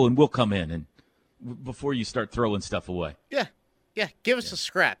us know, and we'll come in and before you start throwing stuff away. Yeah. Give us the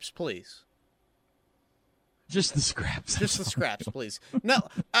scraps, please. Just the scraps. Just the scraps, please. No,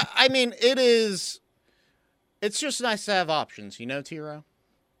 I mean, it's just nice to have options, you know, T-Row?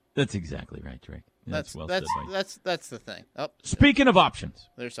 That's exactly right, Drake. That's the thing. Oh, speaking of options,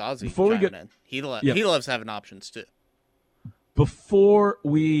 there's Ozzy. Before we get in. He loves having options too. Before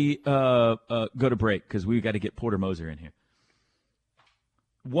we go to break, because we've got to get Porter Moser in here.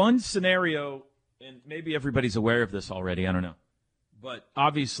 One scenario, and maybe everybody's aware of this already. I don't know, but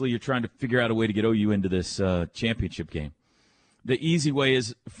obviously you're trying to figure out a way to get OU into this championship game. The easy way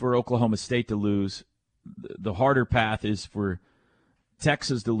is for Oklahoma State to lose. The harder path is for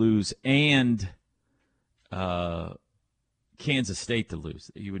Texas to lose and Kansas State to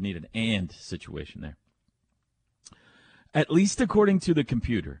lose. You would need an and situation there. At least according to the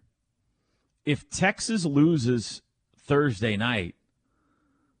computer, if Texas loses Thursday night,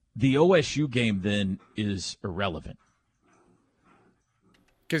 the OSU game then is irrelevant.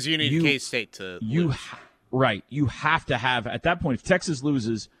 Because you need K-State to lose. Right. You have to have, at that point, if Texas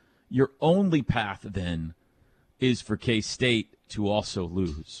loses, your only path then is for K-State to also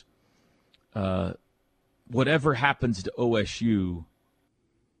lose. Whatever happens to OSU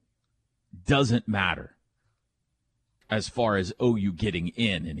doesn't matter as far as OU getting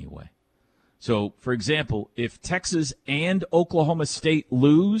in anyway. So, for example, if Texas and Oklahoma State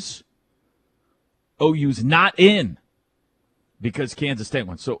lose, OU's not in because Kansas State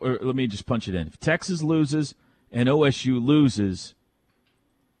won. So let me just punch it in. If Texas loses and OSU loses,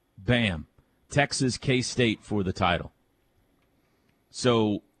 bam, Texas, K-State for the title.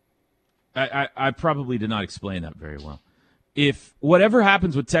 So I probably did not explain that very well. If whatever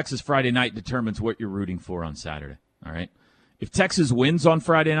happens with Texas Friday night determines what you're rooting for on Saturday, all right? If Texas wins on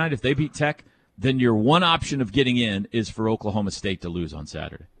Friday night, if they beat Tech, then your one option of getting in is for Oklahoma State to lose on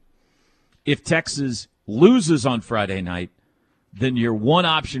Saturday. If Texas loses on Friday night, then your one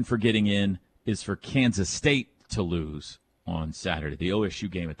option for getting in is for Kansas State to lose on Saturday. The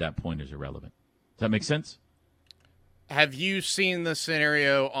OSU game at that point is irrelevant. Does that make sense? Have you seen the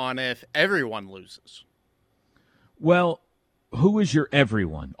scenario on if everyone loses? Well, who is your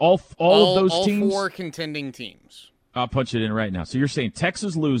everyone? All of those teams? All 4 contending teams. I'll punch it in right now. So you're saying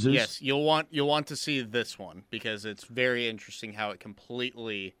Texas loses? Yes, you'll want to see this one because it's very interesting how it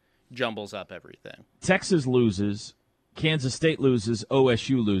completely jumbles up everything. Texas loses, Kansas State loses,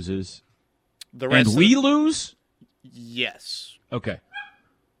 OSU loses, and we lose? Yes. Okay.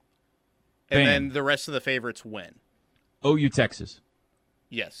 And then the rest of the favorites win. OU Texas.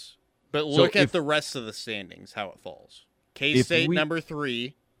 Yes. But look at the rest of the standings, how it falls. K-State number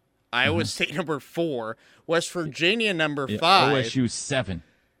 3, Iowa State number 4, West Virginia number 5, OSU 7,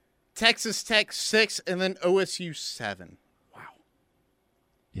 Texas Tech 6, and then OSU 7. Wow.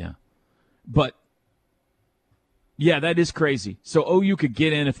 Yeah. But, yeah, that is crazy. So OU could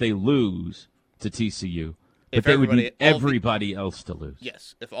get in if they lose to TCU, but they would need everybody else to lose.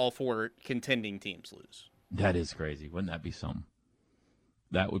 Yes, if all 4 contending teams lose. That is crazy. Wouldn't that be something?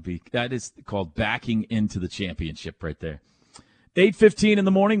 That is called backing into the championship right there. 8:15 in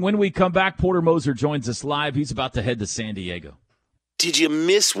the morning. When we come back, Porter Moser joins us live. He's about to head to San Diego. Did you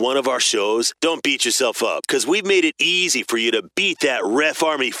miss one of our shows? Don't beat yourself up, because we've made it easy for you to beat that Ref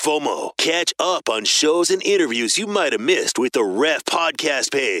Army FOMO. Catch up on shows and interviews you might have missed with the Ref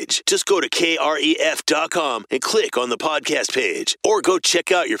podcast page. Just go to KREF.com and click on the podcast page. Or go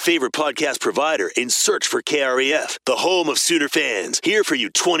check out your favorite podcast provider and search for KREF, the home of Sooner fans. Here for you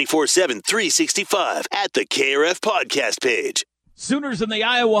 24/7, 365 at the KREF podcast page. Sooners and the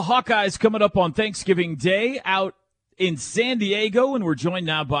Iowa Hawkeyes coming up on Thanksgiving Day out in San Diego, and we're joined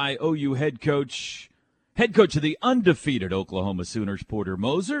now by OU head coach of the undefeated Oklahoma Sooners, Porter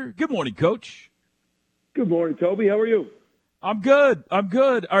Moser. Good morning, Coach. Good morning, Toby. How are you? I'm good.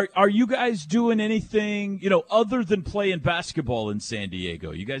 Are you guys doing anything, other than playing basketball in San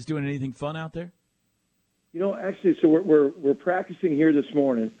Diego? You guys doing anything fun out there? Actually, so we're practicing here this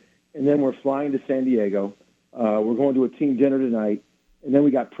morning, and then we're flying to San Diego. We're going to a team dinner tonight, and then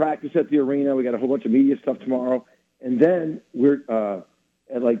we got practice at the arena. We got a whole bunch of media stuff tomorrow. And then we're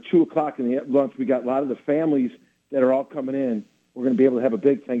at like 2 o'clock in the lunch. We got a lot of the families that are all coming in. We're going to be able to have a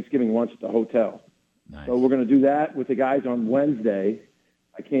big Thanksgiving lunch at the hotel. Nice. So we're going to do that with the guys on Wednesday.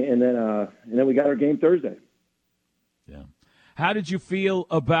 And then we got our game Thursday. Yeah. How did you feel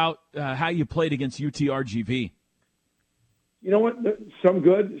about how you played against UTRGV? You know what? Some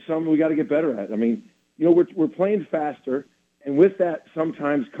good, some we got to get better at. I mean, we're playing faster, and with that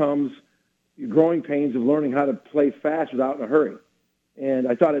sometimes comes growing pains of learning how to play fast without in a hurry. And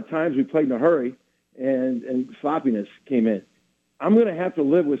I thought at times we played in a hurry and sloppiness came in. I'm going to have to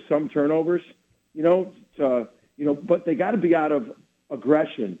live with some turnovers, but they got to be out of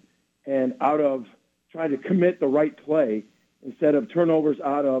aggression and out of trying to commit the right play instead of turnovers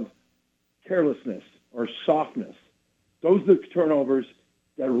out of carelessness or softness. Those are the turnovers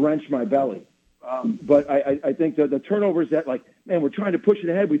that wrench my belly. But I think that the turnovers that, we're trying to push it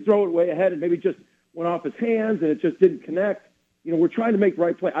ahead. We throw it way ahead and maybe just went off his hands and it just didn't connect. We're trying to make the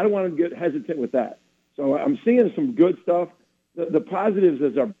right play. I don't want to get hesitant with that. So I'm seeing some good stuff. The positives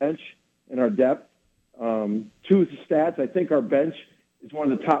is our bench and our depth. Two stats, I think our bench is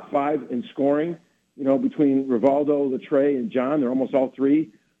one of the top 5 in scoring, between Rivaldo, Latrey, and John. They're almost all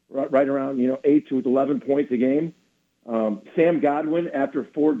 3, right around, 8 to 11 points a game. Sam Godwin, after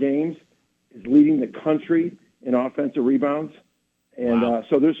 4 games, is leading the country in offensive rebounds. And wow.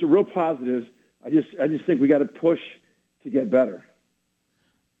 So there's some real positives. I just think we got to push to get better.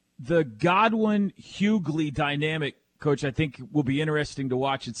 The Godwin-Hughley dynamic, Coach, I think will be interesting to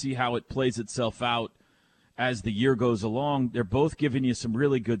watch and see how it plays itself out as the year goes along. They're both giving you some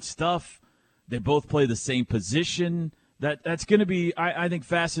really good stuff. They both play the same position. That's going to be, I think,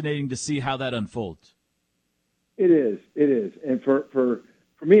 fascinating to see how that unfolds. It is. And for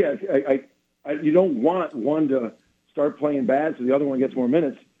me, you don't want one to start playing bad so the other one gets more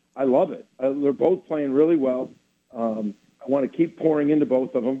minutes. I love it. They're both playing really well. I want to keep pouring into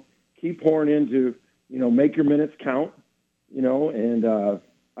both of them, keep pouring into, make your minutes count, and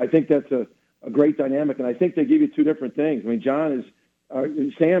I think that's a great dynamic. And I think they give you 2 different things. I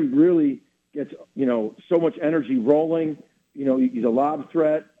mean, Sam really gets, so much energy rolling. He's a lob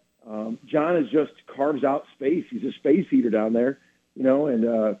threat. John is just carves out space. He's a space heater down there,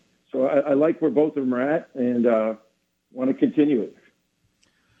 and so I like where both of them are at and want to continue it.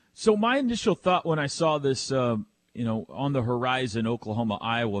 So my initial thought when I saw this, on the horizon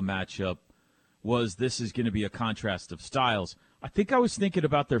Oklahoma-Iowa matchup was this is going to be a contrast of styles. I think I was thinking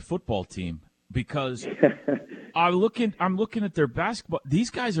about their football team because I'm looking at their basketball. These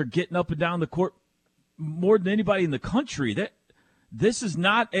guys are getting up and down the court more than anybody in the country. This is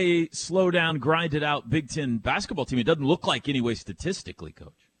not a slow down, grind it out Big Ten basketball team. It doesn't look like anyway statistically,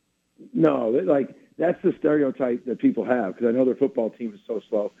 Coach. No, that's the stereotype that people have, because I know their football team is so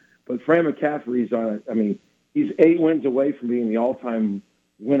slow. But Fran McCaffrey's on. I mean, he's 8 wins away from being the all-time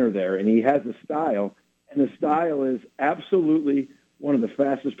winner there, and he has a style, and the style is absolutely one of the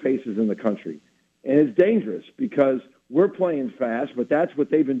fastest paces in the country. And it's dangerous because we're playing fast, but that's what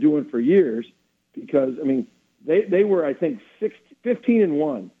they've been doing for years. Because, I mean, they were, I think,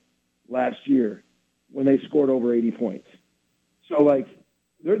 15-1 last year when they scored over 80 points. So, like,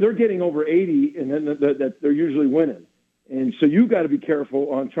 they're getting over 80, and then that they're usually winning. And so you got to be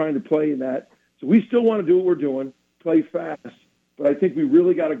careful on trying to play in that. So we still want to do what we're doing, play fast, but I think we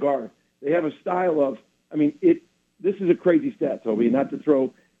really got to guard. They have a style of, I mean, this is a crazy stat, Toby, not to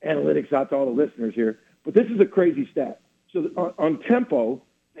throw analytics out to all the listeners here, but this is a crazy stat. So on tempo,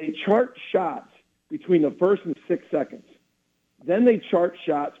 they chart shots between the first and 6 seconds. Then they chart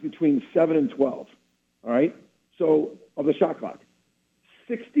shots between 7 and 12, all right? So of the shot clock,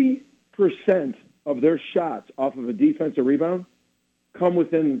 60% of their shots off of a defensive rebound come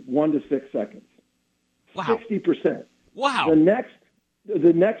within 1 to 6 seconds. Wow. 60%. Wow. The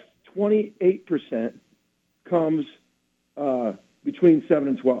next 28% comes between 7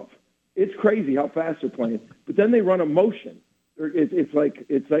 and 12. It's crazy how fast they're playing. But then they run a motion. It's like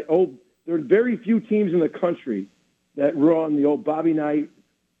there are very few teams in the country that run the old Bobby Knight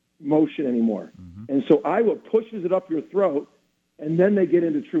motion anymore. Mm-hmm. And so Iowa pushes it up your throat, and then they get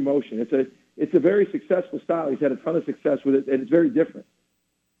into true motion. It's a very successful style. He's had a ton of success with it, and it's very different.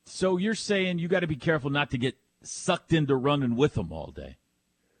 So you're saying you got to be careful not to get sucked into running with them all day.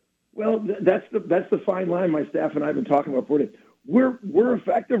 Well, that's the fine line my staff and I have been talking about for it. We're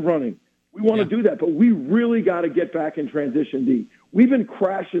effective running. We want to do that, but we really got to get back in transition D. We've been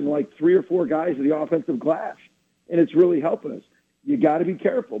crashing like 3 or 4 guys to the offensive glass, and it's really helping us. You got to be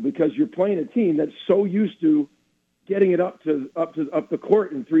careful because you're playing a team that's so used to getting it up the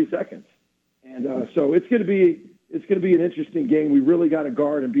court in 3 seconds, and so it's going to be an interesting game. We really got to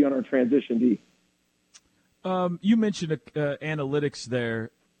guard and be on our transition D. You mentioned analytics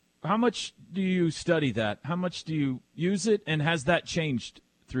there. How much do you study that? How much do you use it, and has that changed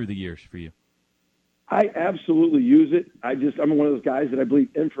through the years for you? I absolutely use it. I'm one of those guys that I believe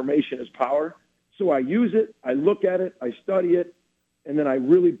information is power. So I use it, I look at it, I study it, and then I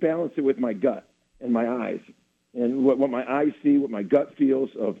really balance it with my gut and my eyes. And what my eyes see, what my gut feels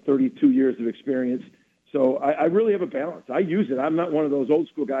of 32 years of experience. So I really have a balance. I use it. I'm not one of those old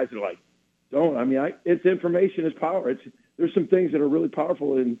school guys that are like, don't. I mean, it's information is power. There's some things that are really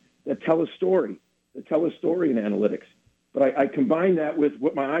powerful and that tell a story in analytics. But I combine that with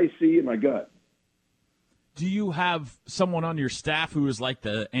what my eyes see and my gut. Do you have someone on your staff who is like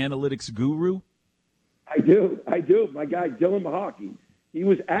the analytics guru? I do. My guy, Dylan Mahawkey. He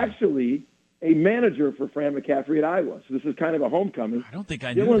was actually a manager for Fran McCaffrey at Iowa. So this is kind of a homecoming. I don't think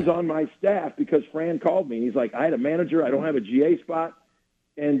I knew Dylan's that. on my staff because Fran called me. He's like, I had a manager. I don't have a GA spot.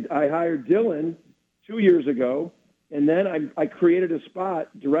 And I hired Dylan 2 years ago. And then I created a spot,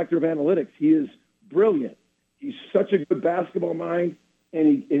 director of analytics. He is brilliant. He's such a good basketball mind,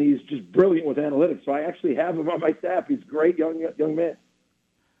 and he's just brilliant with analytics. So I actually have him on my staff. He's a great young man.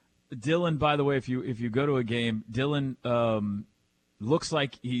 Dylan, by the way, if you go to a game, Dylan looks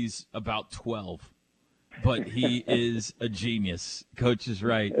like he's about 12, but he is a genius. Coach is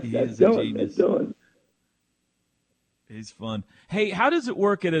right. He is a genius. Dylan. He's fun. Hey, how does it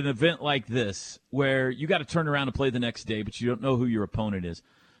work at an event like this where you got to turn around and play the next day, but you don't know who your opponent is?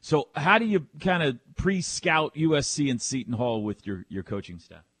 So how do you kind of pre-scout USC and Seton Hall with your coaching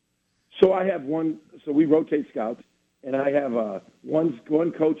staff? So I have one. So we rotate scouts, and I have one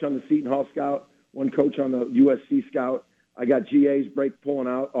coach on the Seton Hall scout, one coach on the USC scout. I got GAs pulling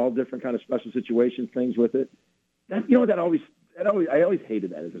out all different kind of special situations things with it. I always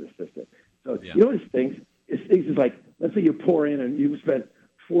hated that as an assistant. So this thing is like, let's say you pour in and you spent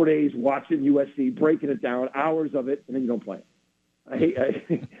 4 days watching USC, breaking it down, hours of it, and then you don't play it.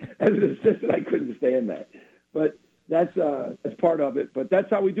 As an assistant, I couldn't stand that. But that's part of it. But that's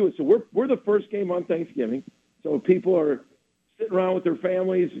how we do it. So we're the first game on Thanksgiving. So people are sitting around with their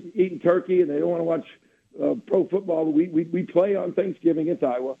families eating turkey, and they don't want to watch pro football. But we play on Thanksgiving against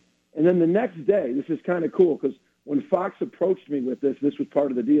Iowa. And then the next day, this is kind of cool because when Fox approached me with this was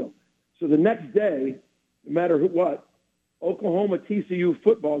part of the deal. So the next day, no matter what, Oklahoma TCU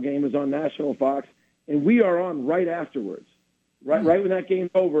football game is on National Fox, and we are on right afterwards. Right when that game's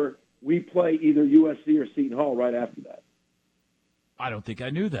over, we play either USC or Seton Hall right after that. I don't think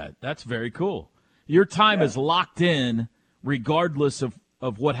I knew that. That's very cool. Your time is locked in regardless of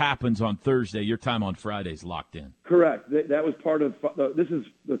what happens on Thursday. Your time on Friday is locked in. Correct. That was part of this is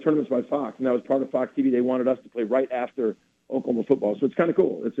the tournaments by Fox, and that was part of Fox TV. They wanted us to play right after Oklahoma football, so it's kind of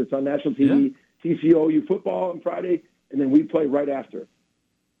cool. It's on national TV. TCU football on Friday, and then we play right after.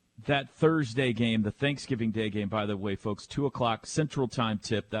 That Thursday game, the Thanksgiving Day game, by the way, folks, 2 o'clock Central Time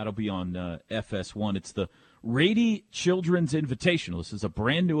tip. That'll be on FS1. It's the Rady Children's Invitational. This is a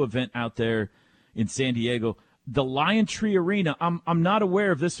brand new event out there in San Diego. The Lion Tree Arena. I'm not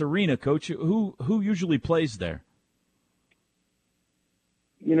aware of this arena, Coach. Who usually plays there?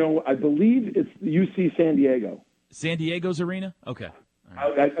 You know, I believe it's the UC San Diego. San Diego's arena? Okay.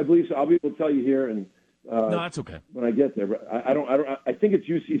 Right. I believe so. I'll be able to tell you here, and no, that's okay. When I get there, but I think it's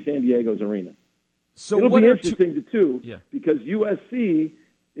UC San Diego's arena. So it'll what be are interesting too, because USC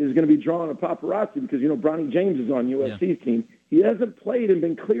is going to be drawing a paparazzi because Bronny James is on USC's team. He hasn't played and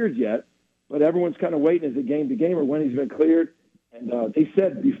been cleared yet, but everyone's kind of waiting, is it game to game or when he's been cleared? And they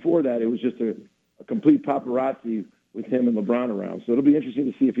said before that it was just a complete paparazzi with him and LeBron around. So it'll be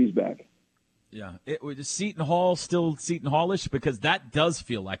interesting to see if he's back. Yeah. Is Seton Hall still Seton Hallish? Because that does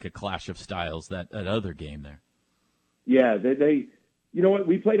feel like a clash of styles, that other game there. Yeah, they you know what?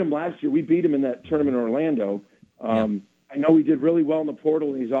 We played him last year. We beat him in that tournament in Orlando. I know he did really well in the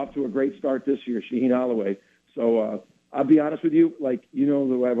portal, and he's off to a great start this year, Shaheen Holloway. So I'll be honest with you, the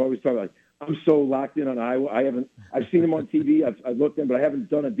way I've always talked about, I'm so locked in on Iowa. I've seen him on TV. I've looked in, but I haven't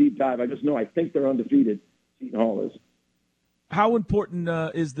done a deep dive. I just know I think they're undefeated. Seton Hall is. How important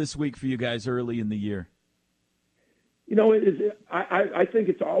is this week for you guys early in the year? It is. I think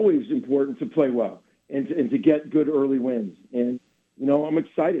it's always important to play well and to get good early wins. And, I'm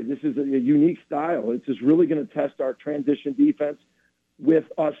excited. This is a unique style. It's just really going to test our transition defense with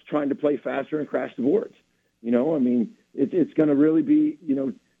us trying to play faster and crash the boards. It's going to really be,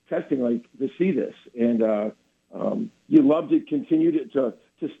 testing to see this. And you love to continue to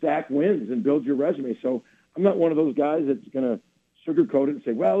stack wins and build your resume. So I'm not one of those guys that's going to sugarcoat it and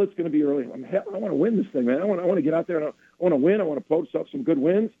say, well, it's going to be early. I want to win this thing, man. I want to get out there and I want to win. I want to post up some good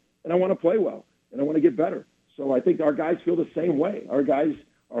wins, and I want to play well, and I want to get better. So I think our guys feel the same way. Our guys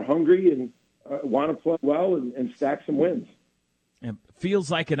are hungry and want to play well and stack some wins. It feels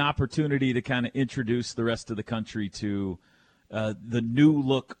like an opportunity to kind of introduce the rest of the country to the new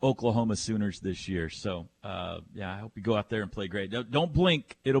look Oklahoma Sooners this year. So, I hope you go out there and play great. Don't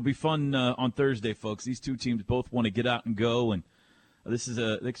blink. It'll be fun on Thursday, folks. These two teams both want to get out and go, and this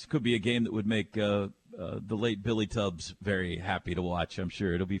could be a game that would make the late Billy Tubbs very happy to watch. I'm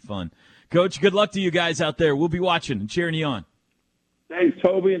sure it'll be fun. Coach, good luck to you guys out there. We'll be watching and cheering you on. Thanks,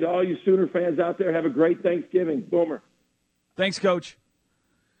 Toby, and to all you Sooner fans out there. Have a great Thanksgiving. Boomer. Thanks, Coach.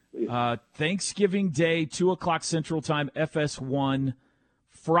 Thanksgiving Day, 2 o'clock Central Time, FS1.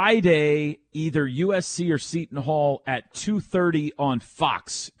 Friday, either USC or Seton Hall at 2:30 on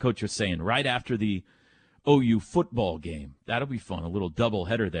Fox, Coach was saying, right after the OU football game. That'll be fun, a little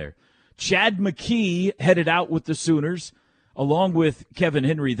doubleheader there. Chad McKee headed out with the Sooners, along with Kevin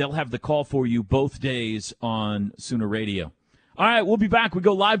Henry. They'll have the call for you both days on Sooner Radio. All right, we'll be back. We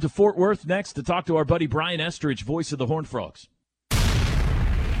go live to Fort Worth next to talk to our buddy Brian Estridge, voice of the Horned Frogs.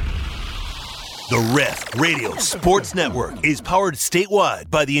 The Ref Radio Sports Network is powered statewide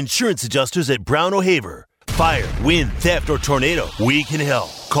by the insurance adjusters at Brown O'Haver. Fire, wind, theft, or tornado, we can help.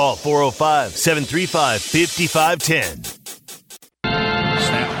 Call 405-735-5510.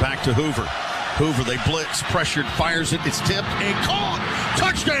 Snap back to Hoover. Hoover, they blitz, pressured, fires it, it's tipped, and caught.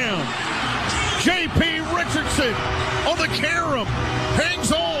 Touchdown! J.P. Richardson on the carom,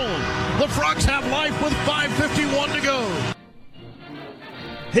 hangs on. The Frogs have life with 5:51 to go.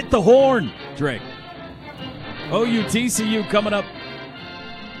 Hit the horn, Drake. OU TCU coming up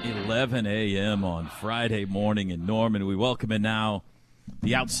 11 a.m. on Friday morning in Norman. We welcome in now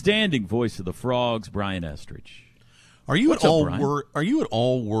the outstanding voice of the Frogs, Brian Estridge. Are you at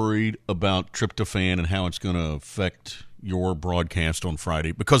all worried about tryptophan and how it's going to affect your broadcast on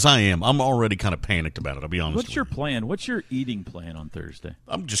Friday? Because I am. I'm already kind of panicked about it, I'll be honest. What's your plan? What's your eating plan on Thursday?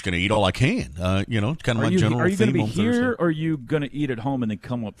 I'm just going to eat all I can. Kind of my general theme on Thursday. Are you going to be here, or are you going to eat at home and then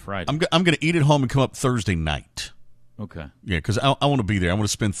come up Friday? I'm going to eat at home and come up Thursday night. Okay. Yeah, because I want to be there. I want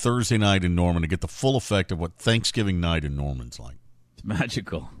to spend Thursday night in Norman to get the full effect of what Thanksgiving night in Norman's like. It's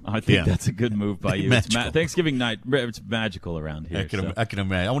magical. I think that's a good move by you. Thanksgiving night, it's magical around here. I can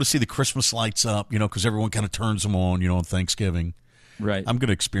imagine. I want to see the Christmas lights up, because everyone kind of turns them on, on Thanksgiving. Right. I'm going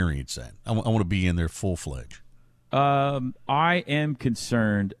to experience that. I want to be in there full-fledged. I am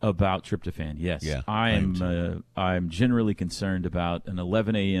concerned about tryptophan, yes. Yeah, I'm generally concerned about an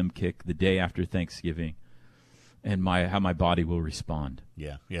 11 a.m. kick the day after Thanksgiving and how my body will respond.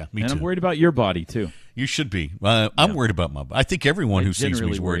 Yeah, me and too. And I'm worried about your body, too. You should be. I'm worried about my body. I think everyone who sees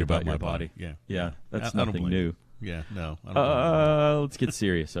me is worried about my body. Yeah, that's nothing new. Yeah, no. I don't let's get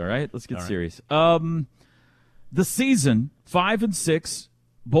serious, all right? Let's get serious. The season, 5-6,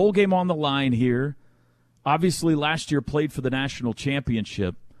 bowl game on the line here. Obviously, last year played for the national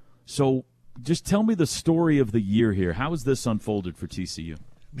championship. So just tell me the story of the year here. How has this unfolded for TCU?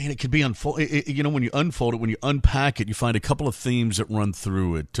 Man, it could be when you unfold it, when you unpack it, you find a couple of themes that run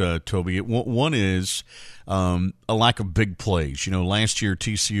through it, Toby. One is a lack of big plays. Last year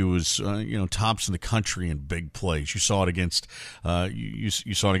TCU was tops in the country in big plays. You saw it against you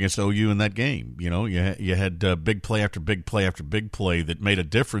saw it against OU in that game. You had big play after big play after big play that made a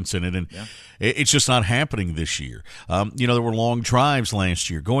difference in it, and it's just not happening this year. There were long drives last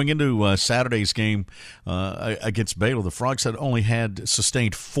year. Going into Saturday's game against Baylor, the Frogs had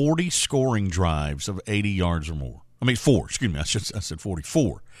sustained 40 scoring drives of 80 yards or more. I mean, 4. Excuse me. I said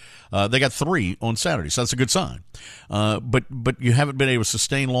 44. They got 3 on Saturday, so that's a good sign. But you haven't been able to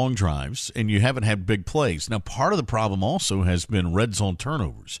sustain long drives, and you haven't had big plays. Now, part of the problem also has been red zone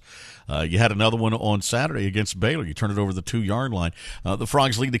turnovers. You had another one on Saturday against Baylor. You turned it over the 2-yard line. The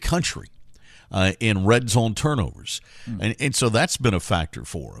Frogs lead the country in red zone turnovers. And so that's been a factor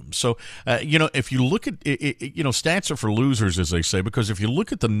for them. So, if you look at stats are for losers, as they say, because if you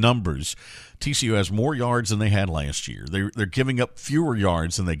look at the numbers, TCU has more yards than they had last year. They're giving up fewer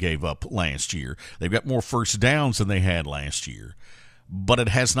yards than they gave up last year. They've got more first downs than they had last year. But it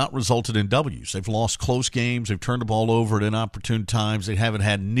has not resulted in W's. They've lost close games. They've turned the ball over at inopportune times. They haven't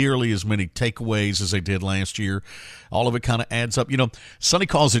had nearly as many takeaways as they did last year. All of it kind of adds up. Sonny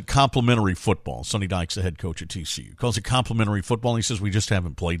calls it complimentary football. Sonny Dykes, the head coach at TCU, calls it complimentary football. He says we just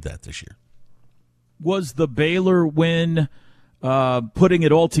haven't played that this year. Was the Baylor win putting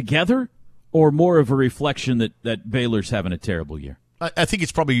it all together, or more of a reflection that Baylor's having a terrible year? I think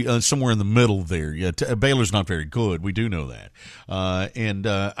it's probably somewhere in the middle there. Yeah, Baylor's not very good. We do know that.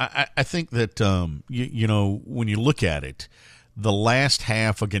 I think that, when you look at it, the last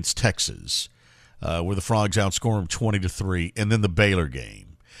half against Texas, where the Frogs outscore them 20-3, and then the Baylor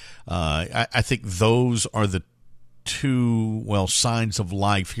game, I think those are the two, signs of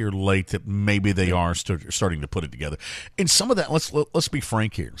life here late that maybe they are starting to put it together. And some of that, let's be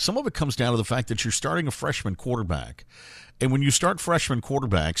frank here, some of it comes down to the fact that you're starting a freshman quarterback. And when you start freshman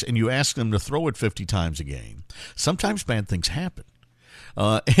quarterbacks and you ask them to throw it 50 times a game, sometimes bad things happen.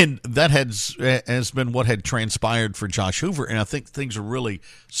 And that has been what had transpired for Josh Hoover, and I think things are really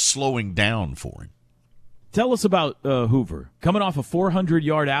slowing down for him. Tell us about Hoover. Coming off a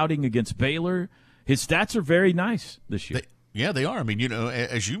 400-yard outing against Baylor, his stats are very nice this year. They are. I mean,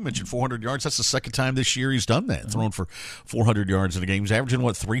 as you mentioned, 400 yards. That's the second time this year he's done that, thrown for 400 yards in a game. He's averaging,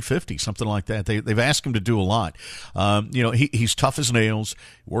 350, something like that. They've asked him to do a lot. He's tough as nails,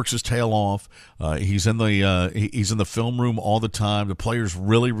 works his tail off. He's in the film room all the time. The players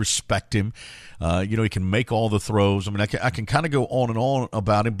really respect him. He can make all the throws. I mean, I can kind of go on and on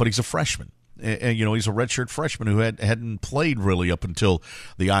about him, but he's a freshman. And, he's a redshirt freshman who hadn't played really up until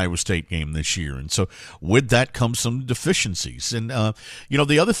the Iowa State game this year. And so with that comes some deficiencies. And,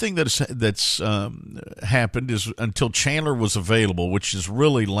 the other thing that's happened is until Chandler was available, which is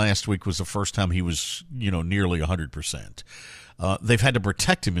really last week was the first time he was, nearly 100%. They've had to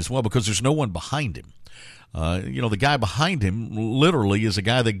protect him as well because there's no one behind him. The guy behind him literally is a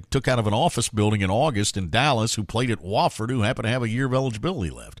guy they took out of an office building in August in Dallas who played at Wofford, who happened to have a year of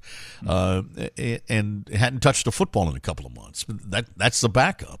eligibility left, and hadn't touched a football in a couple of months. That's the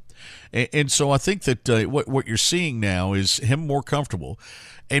backup. And so I think that what you're seeing now is him more comfortable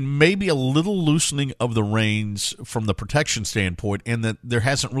and maybe a little loosening of the reins from the protection standpoint, and that there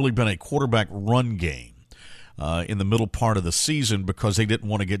hasn't really been a quarterback run game in the middle part of the season because they didn't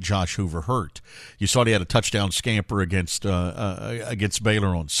want to get Josh Hoover hurt. You saw he had a touchdown scamper against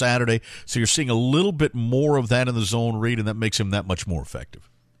Baylor on Saturday. So you're seeing a little bit more of that in the zone read, and that makes him that much more effective.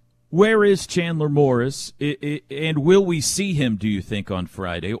 Where is Chandler Morris, and will we see him, do you think, on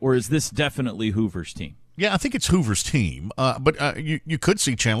Friday, or is this definitely Hoover's team? Yeah, I think it's Hoover's team, but you could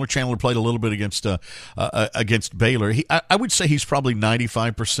see Chandler. Chandler played a little bit against Baylor. I would say he's probably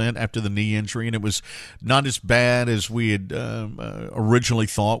 95% after the knee injury, and it was not as bad as we had originally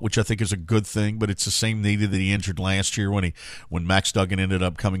thought, which I think is a good thing. But it's the same knee that he injured last year when Max Duggan ended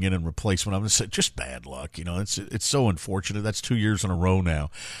up coming in replacement. I'm going to say just bad luck. It's so unfortunate. That's 2 years in a row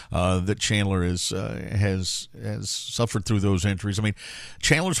now that Chandler has suffered through those injuries. I mean,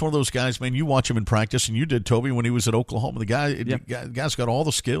 Chandler's one of those guys, man. You watch him in practice, and you did, Toby, when he was at Oklahoma. The guy's got all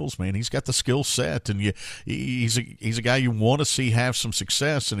the skills, man. He's got the skill set, and he's a guy you want to see have some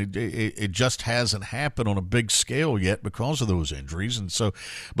success, and it just hasn't happened on a big scale yet because of those injuries. And so,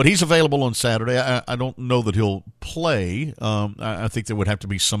 but he's available on Saturday. I don't know that he'll play. I think there would have to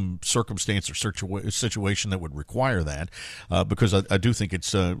be some circumstance or situation that would require that because I do think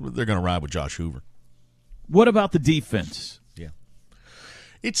they're going to ride with Josh Hoover. What about the defense?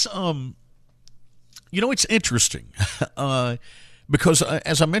 It's it's interesting because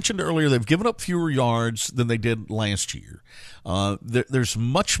as I mentioned earlier, they've given up fewer yards than they did last year. There's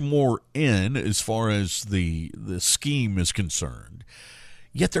much more in as far as the scheme is concerned.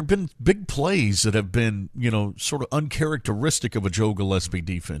 Yet there have been big plays that have been, sort of uncharacteristic of a Joe Gillespie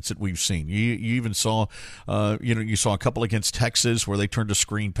defense that we've seen. You even saw, you saw a couple against Texas where they turned a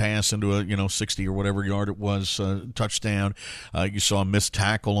screen pass into a 60 or whatever yard it was touchdown. You saw a missed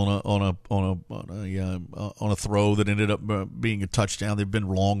tackle on a throw that ended up being a touchdown. There've been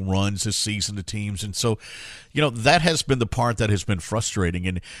long runs this season to teams, and so that has been the part that has been frustrating.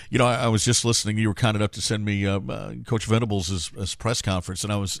 And I was just listening. You were kind enough to send me Coach Venables' press conference.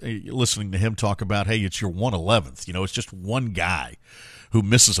 And I was listening to him talk about, hey, it's your 111th. It's just one guy who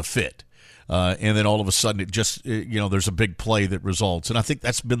misses a fit. And then all of a sudden it just, there's a big play that results. And I think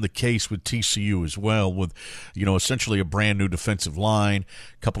that's been the case with TCU as well with, essentially a brand new defensive line,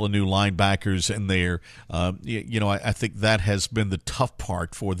 a couple of new linebackers in there. I think that has been the tough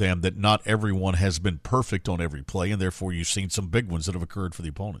part for them, that not everyone has been perfect on every play. And therefore you've seen some big ones that have occurred for the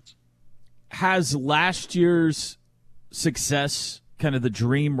opponents. Has last year's success, kind of the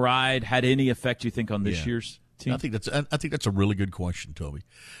dream ride, had any effect, you think, on this year's team? I think that's a really good question, Toby.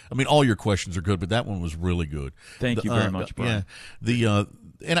 I mean, all your questions are good, but that one was really good. Thank you very much, Brian. Yeah,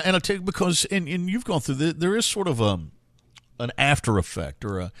 and I tell you, because and you've gone through there is sort of an after effect,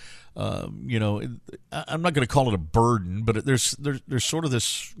 or I'm not going to call it a burden, but there's sort of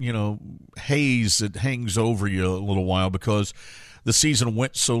this haze that hangs over you a little while because the season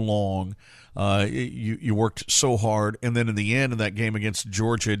went so long. You worked so hard, and then in the end of that game against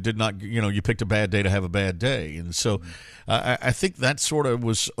Georgia, it did not. You picked a bad day to have a bad day, and so I think that sort of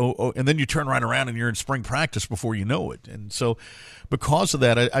was. And then you turn right around and you're in spring practice before you know it, and so because of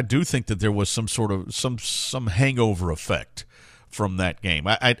that, I do think that there was some sort of some hangover effect from that game.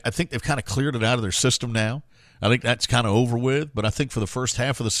 I think they've kind of cleared it out of their system now. I think that's kind of over with, but I think for the first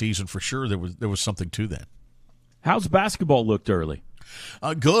half of the season, for sure, there was something to that. How's basketball looked early?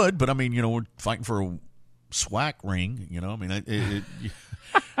 Good, but I mean, we're fighting for a SWAC ring. I mean,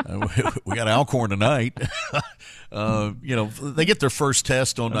 we got Alcorn tonight. They get their first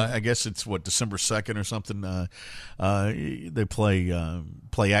test on. I guess it's December 2nd or something. They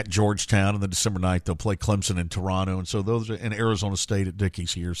play at Georgetown, and then December 9th they'll play Clemson in Toronto, and so those are in Arizona State at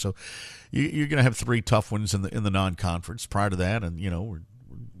Dickey's here. So you're going to have three tough ones in the non-conference. Prior to that, and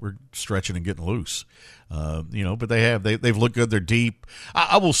we're stretching and getting loose. But they've looked good. They're deep.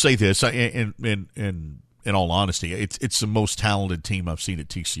 I will say this, in all honesty, it's the most talented team I've seen at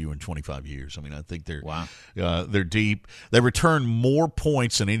TCU in 25 years. I mean, I think they're deep. They return more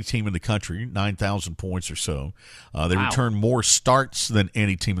points than any team in the country, 9,000 points or so. They return more starts than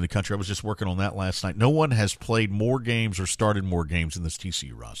any team in the country. I was just working on that last night. No one has played more games or started more games in this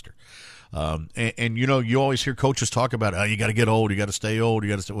TCU roster. And you always hear coaches talk about, you got to get old, you got to stay old,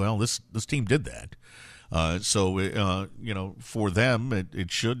 well, this team did that. So for them,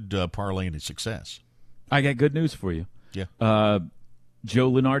 it should parlay into success. I got good news for you. Yeah.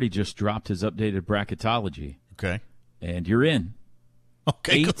 Joe Lunardi just dropped his updated bracketology. Okay. And you're in.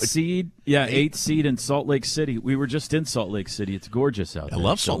 Okay, Eighth seed in Salt Lake City. We were just in Salt Lake City. It's gorgeous out there. I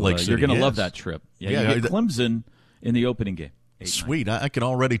love Salt Lake City. You're going to love that trip. Yeah, you get Clemson in the opening game. Sweet. I can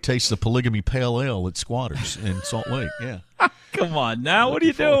already taste the polygamy pale ale at Squatters in Salt Lake. Yeah. Come on now. What are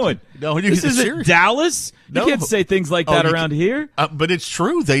you doing? No, this isn't Dallas. You can't say things like that around here. But it's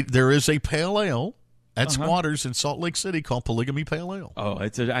true. There is a pale ale at Squatters in Salt Lake City called polygamy pale ale. Oh,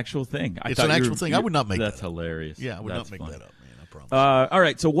 it's an actual thing. It's an actual thing. I would not make that up. That's hilarious. Yeah, I would not make that up, man. I promise. All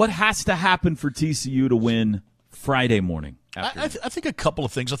right. So what has to happen for TCU to win Friday morning? I think a couple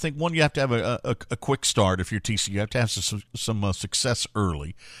of things. I think, one, you have to have a quick start if you're TCU. You have to have some success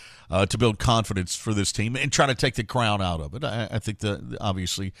early to build confidence for this team and try to take the crown out of it. I think that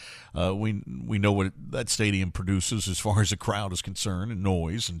obviously we know what that stadium produces as far as the crowd is concerned and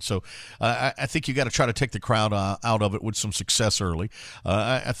noise, and so I think you got to try to take the crowd out of it with some success early.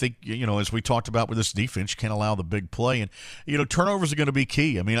 I think as we talked about with this defense, you can't allow the big play, and turnovers are going to be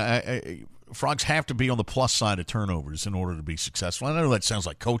key. I mean, Frogs have to be on the plus side of turnovers in order to be successful. I know that sounds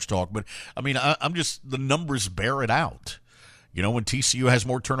like coach talk, but I mean, I'm just, the numbers bear it out. When TCU has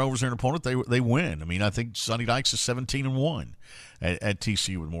more turnovers than an opponent, they win. I mean, I think Sonny Dykes is 17-1 at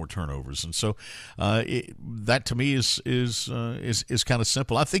TCU with more turnovers, and so that to me is kind of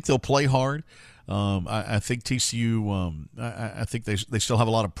simple. I think they'll play hard. I think TCU. I think they still have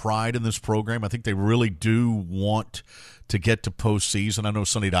a lot of pride in this program. I think they really do want to get to postseason. I know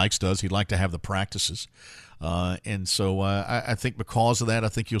Sonny Dykes does. He'd like to have the practices, and so I think because of that, I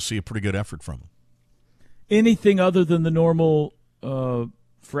think you'll see a pretty good effort from them. Anything other than the normal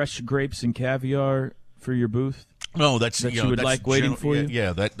fresh grapes and caviar for your booth? No, that's you would like waiting for you.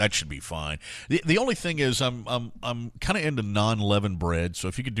 Yeah, that should be fine. The only thing is, I'm kind of into non-leavened bread, so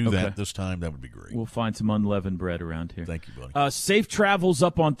if you could do that this time, that would be great. We'll find some unleavened bread around here. Thank you, buddy. Safe travels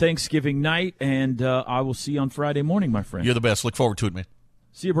up on Thanksgiving night, and I will see you on Friday morning, my friend. You're the best. Look forward to it, man.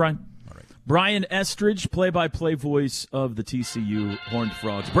 See you, Brian. All right. Brian Estridge, play-by-play voice of the TCU Horned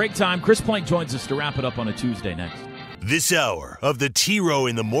Frogs. Break time. Chris Plank joins us to wrap it up on a Tuesday next. This hour of the T-Row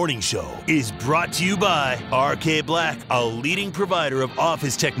in the Morning Show is brought to you by RK Black, a leading provider of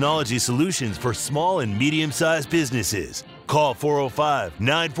office technology solutions for small and medium-sized businesses. Call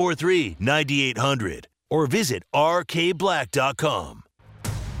 405-943-9800 or visit rkblack.com.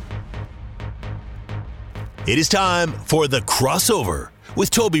 It is time for The Crossover with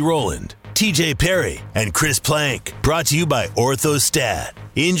Toby Rowland, TJ Perry, and Chris Plank. Brought to you by Orthostat.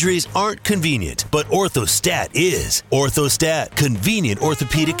 Injuries aren't convenient, but Orthostat is. Orthostat, convenient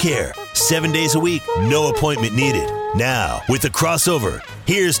orthopedic care. 7 days a week, no appointment needed. Now, with The Crossover,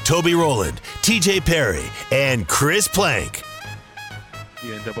 here's Toby Rowland, TJ Perry, and Chris Plank.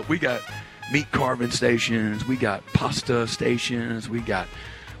 Yeah, but we got meat carving stations, we got pasta stations, we got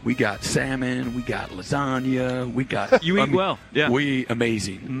salmon, we got lasagna, we got... You eat well, yeah. We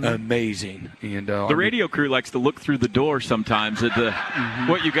amazing. And the radio crew likes to look through the door sometimes at the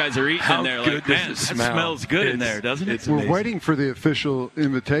what you guys are eating in there. Good like, man, does that it smell? smells good in there, doesn't it? We're waiting for the official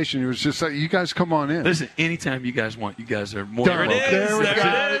invitation. It was just like, you guys come on in. Listen, anytime you guys want, you guys are more There it welcome. is. There it is.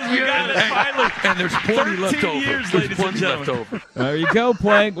 We got it finally. And there's plenty left over. Years, There's ladies plenty and gentlemen. left over. There you go,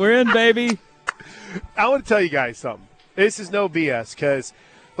 Plank. We're in, baby. I want to tell you guys something. This is no BS because,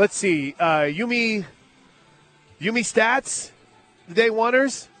 let's see, Yumi Stats, the day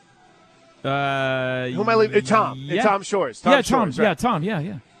oneers. Who am I leaving? Tom. Yeah. Tom Shores. Tom. Shores, right? Yeah, Tom.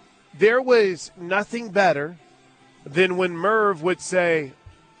 Yeah. There was nothing better than when Merv would say,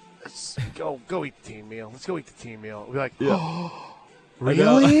 "Let's go eat the team meal. Let's go eat the team meal." We'd be like, "Oh,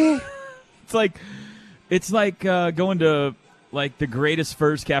 really?" It's like going to like the greatest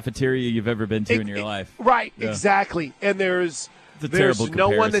first cafeteria you've ever been to in your life. Right, Yeah. exactly. And there's terrible no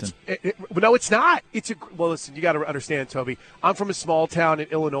one that's comparison. no, it's not. Well, listen, you got to understand, Toby. I'm from a small town in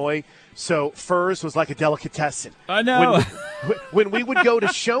Illinois, so Furs was like a delicatessen. I know. When we would go to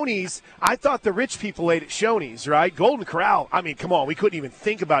Shoney's, I thought the rich people ate at Shoney's, right? Golden Corral. I mean, come on, we couldn't even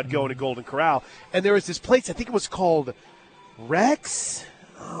think about going to Golden Corral. And there was this place, I think it was called Rex.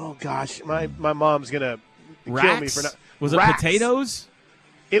 Oh gosh, my mom's gonna kill me for not. Was it Rax. potatoes?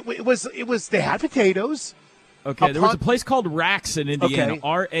 It was. They had potatoes. Okay, there was a place called Rax in Indiana, Okay.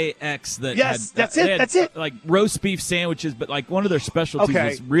 R-A-X. That Yes, had, that's they it, had, that's it. Like roast beef sandwiches, but like one of their specialties Okay.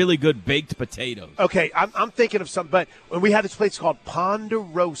 was really good baked potatoes. Okay, I'm thinking of something, but when we had this place called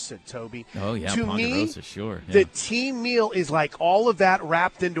Ponderosa, Toby. Oh yeah, to Ponderosa, me, sure. Yeah. the team meal is like all of that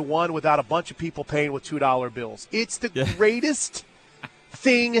wrapped into one without a bunch of people paying with $2 bills. It's the greatest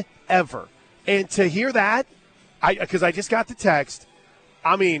thing ever. And to hear that, because I just got the text.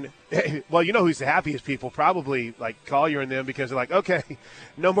 I mean, well, you know who's the happiest people? Probably like Collier and them, because they're like, okay,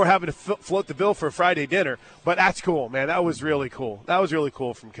 no more having to float the bill for a Friday dinner. But that's cool, man. That was really cool. That was really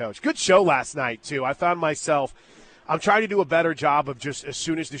cool from Coach. Good show last night, too. I found myself – I'm trying to do a better job of just as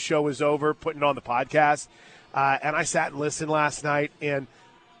soon as the show is over, putting on the podcast. And I sat and listened last night. And,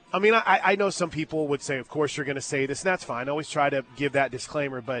 I mean, I know some people would say, of course you're going to say this, and that's fine. I always try to give that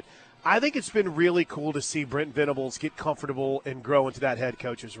disclaimer. But I think it's been really cool to see Brent Venables get comfortable and grow into that head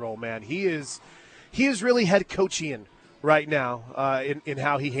coach's role, man. He is really head coaching right now in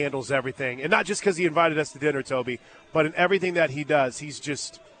how he handles everything. And not just because he invited us to dinner, Toby, but in everything that he does, he's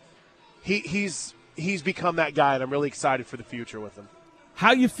just he's become that guy, and I'm really excited for the future with him.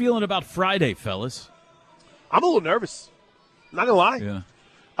 How you feeling about Friday, fellas? I'm a little nervous. Not going to lie.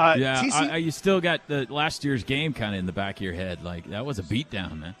 Yeah. You still got the last year's game kind of in the back of your head. Like, that was a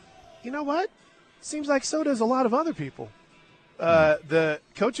beatdown, man. You know what? Seems like so does a lot of other people. The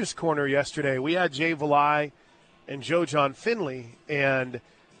coach's corner yesterday, we had Jay Valai and Joe John Finley, and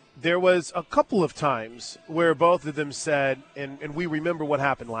there was a couple of times where both of them said, and we remember what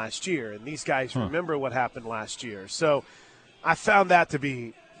happened last year, and these guys remember what happened last year. So I found that to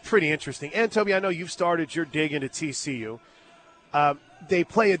be pretty interesting. And, Toby, I know you've started your dig into TCU. They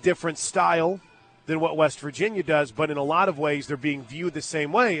play a different style than what West Virginia does, but in a lot of ways they're being viewed the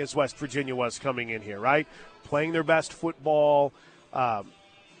same way as West Virginia was coming in here, right? Playing their best football,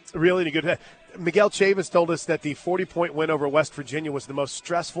 really in a good – Miguel Chavis told us that the 40-point win over West Virginia was the most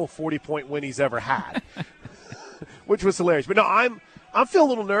stressful 40-point win he's ever had, which was hilarious. But no, I'm feeling a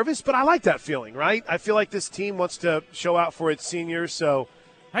little nervous, but I like that feeling, right? I feel like this team wants to show out for its seniors, so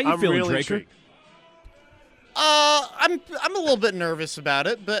How you I'm feeling, really Draker? intrigued. I'm a little bit nervous about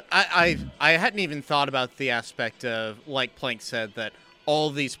it, but I hadn't even thought about the aspect of, like Plank said, that all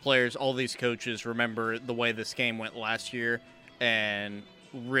these players, all these coaches remember the way this game went last year, and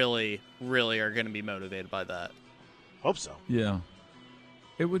really, really are going to be motivated by that. Hope so. Yeah.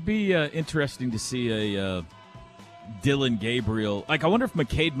 It would be interesting to see a Dylan Gabriel. Like, I wonder if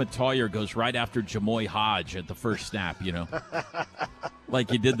McCade Matoyer goes right after Jamoy Hodge at the first snap,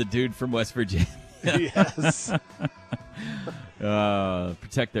 like he did the dude from West Virginia. Yes.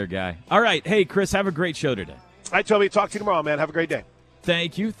 Protect their guy. All right. Hey, Chris, have a great show today. All right, Toby. Talk to you tomorrow, man. Have a great day.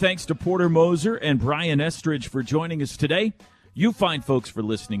 Thank you. Thanks to Porter Moser and Brian Estridge for joining us today. You fine folks for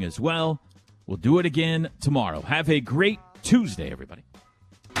listening as well. We'll do it again tomorrow. Have a great Tuesday, everybody.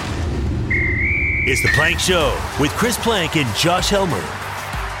 It's the Plank Show with Chris Plank and Josh Helmer.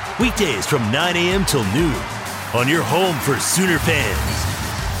 Weekdays from 9 a.m. till noon on your home for Sooner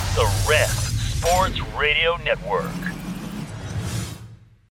fans. The Ref Sports Radio Network.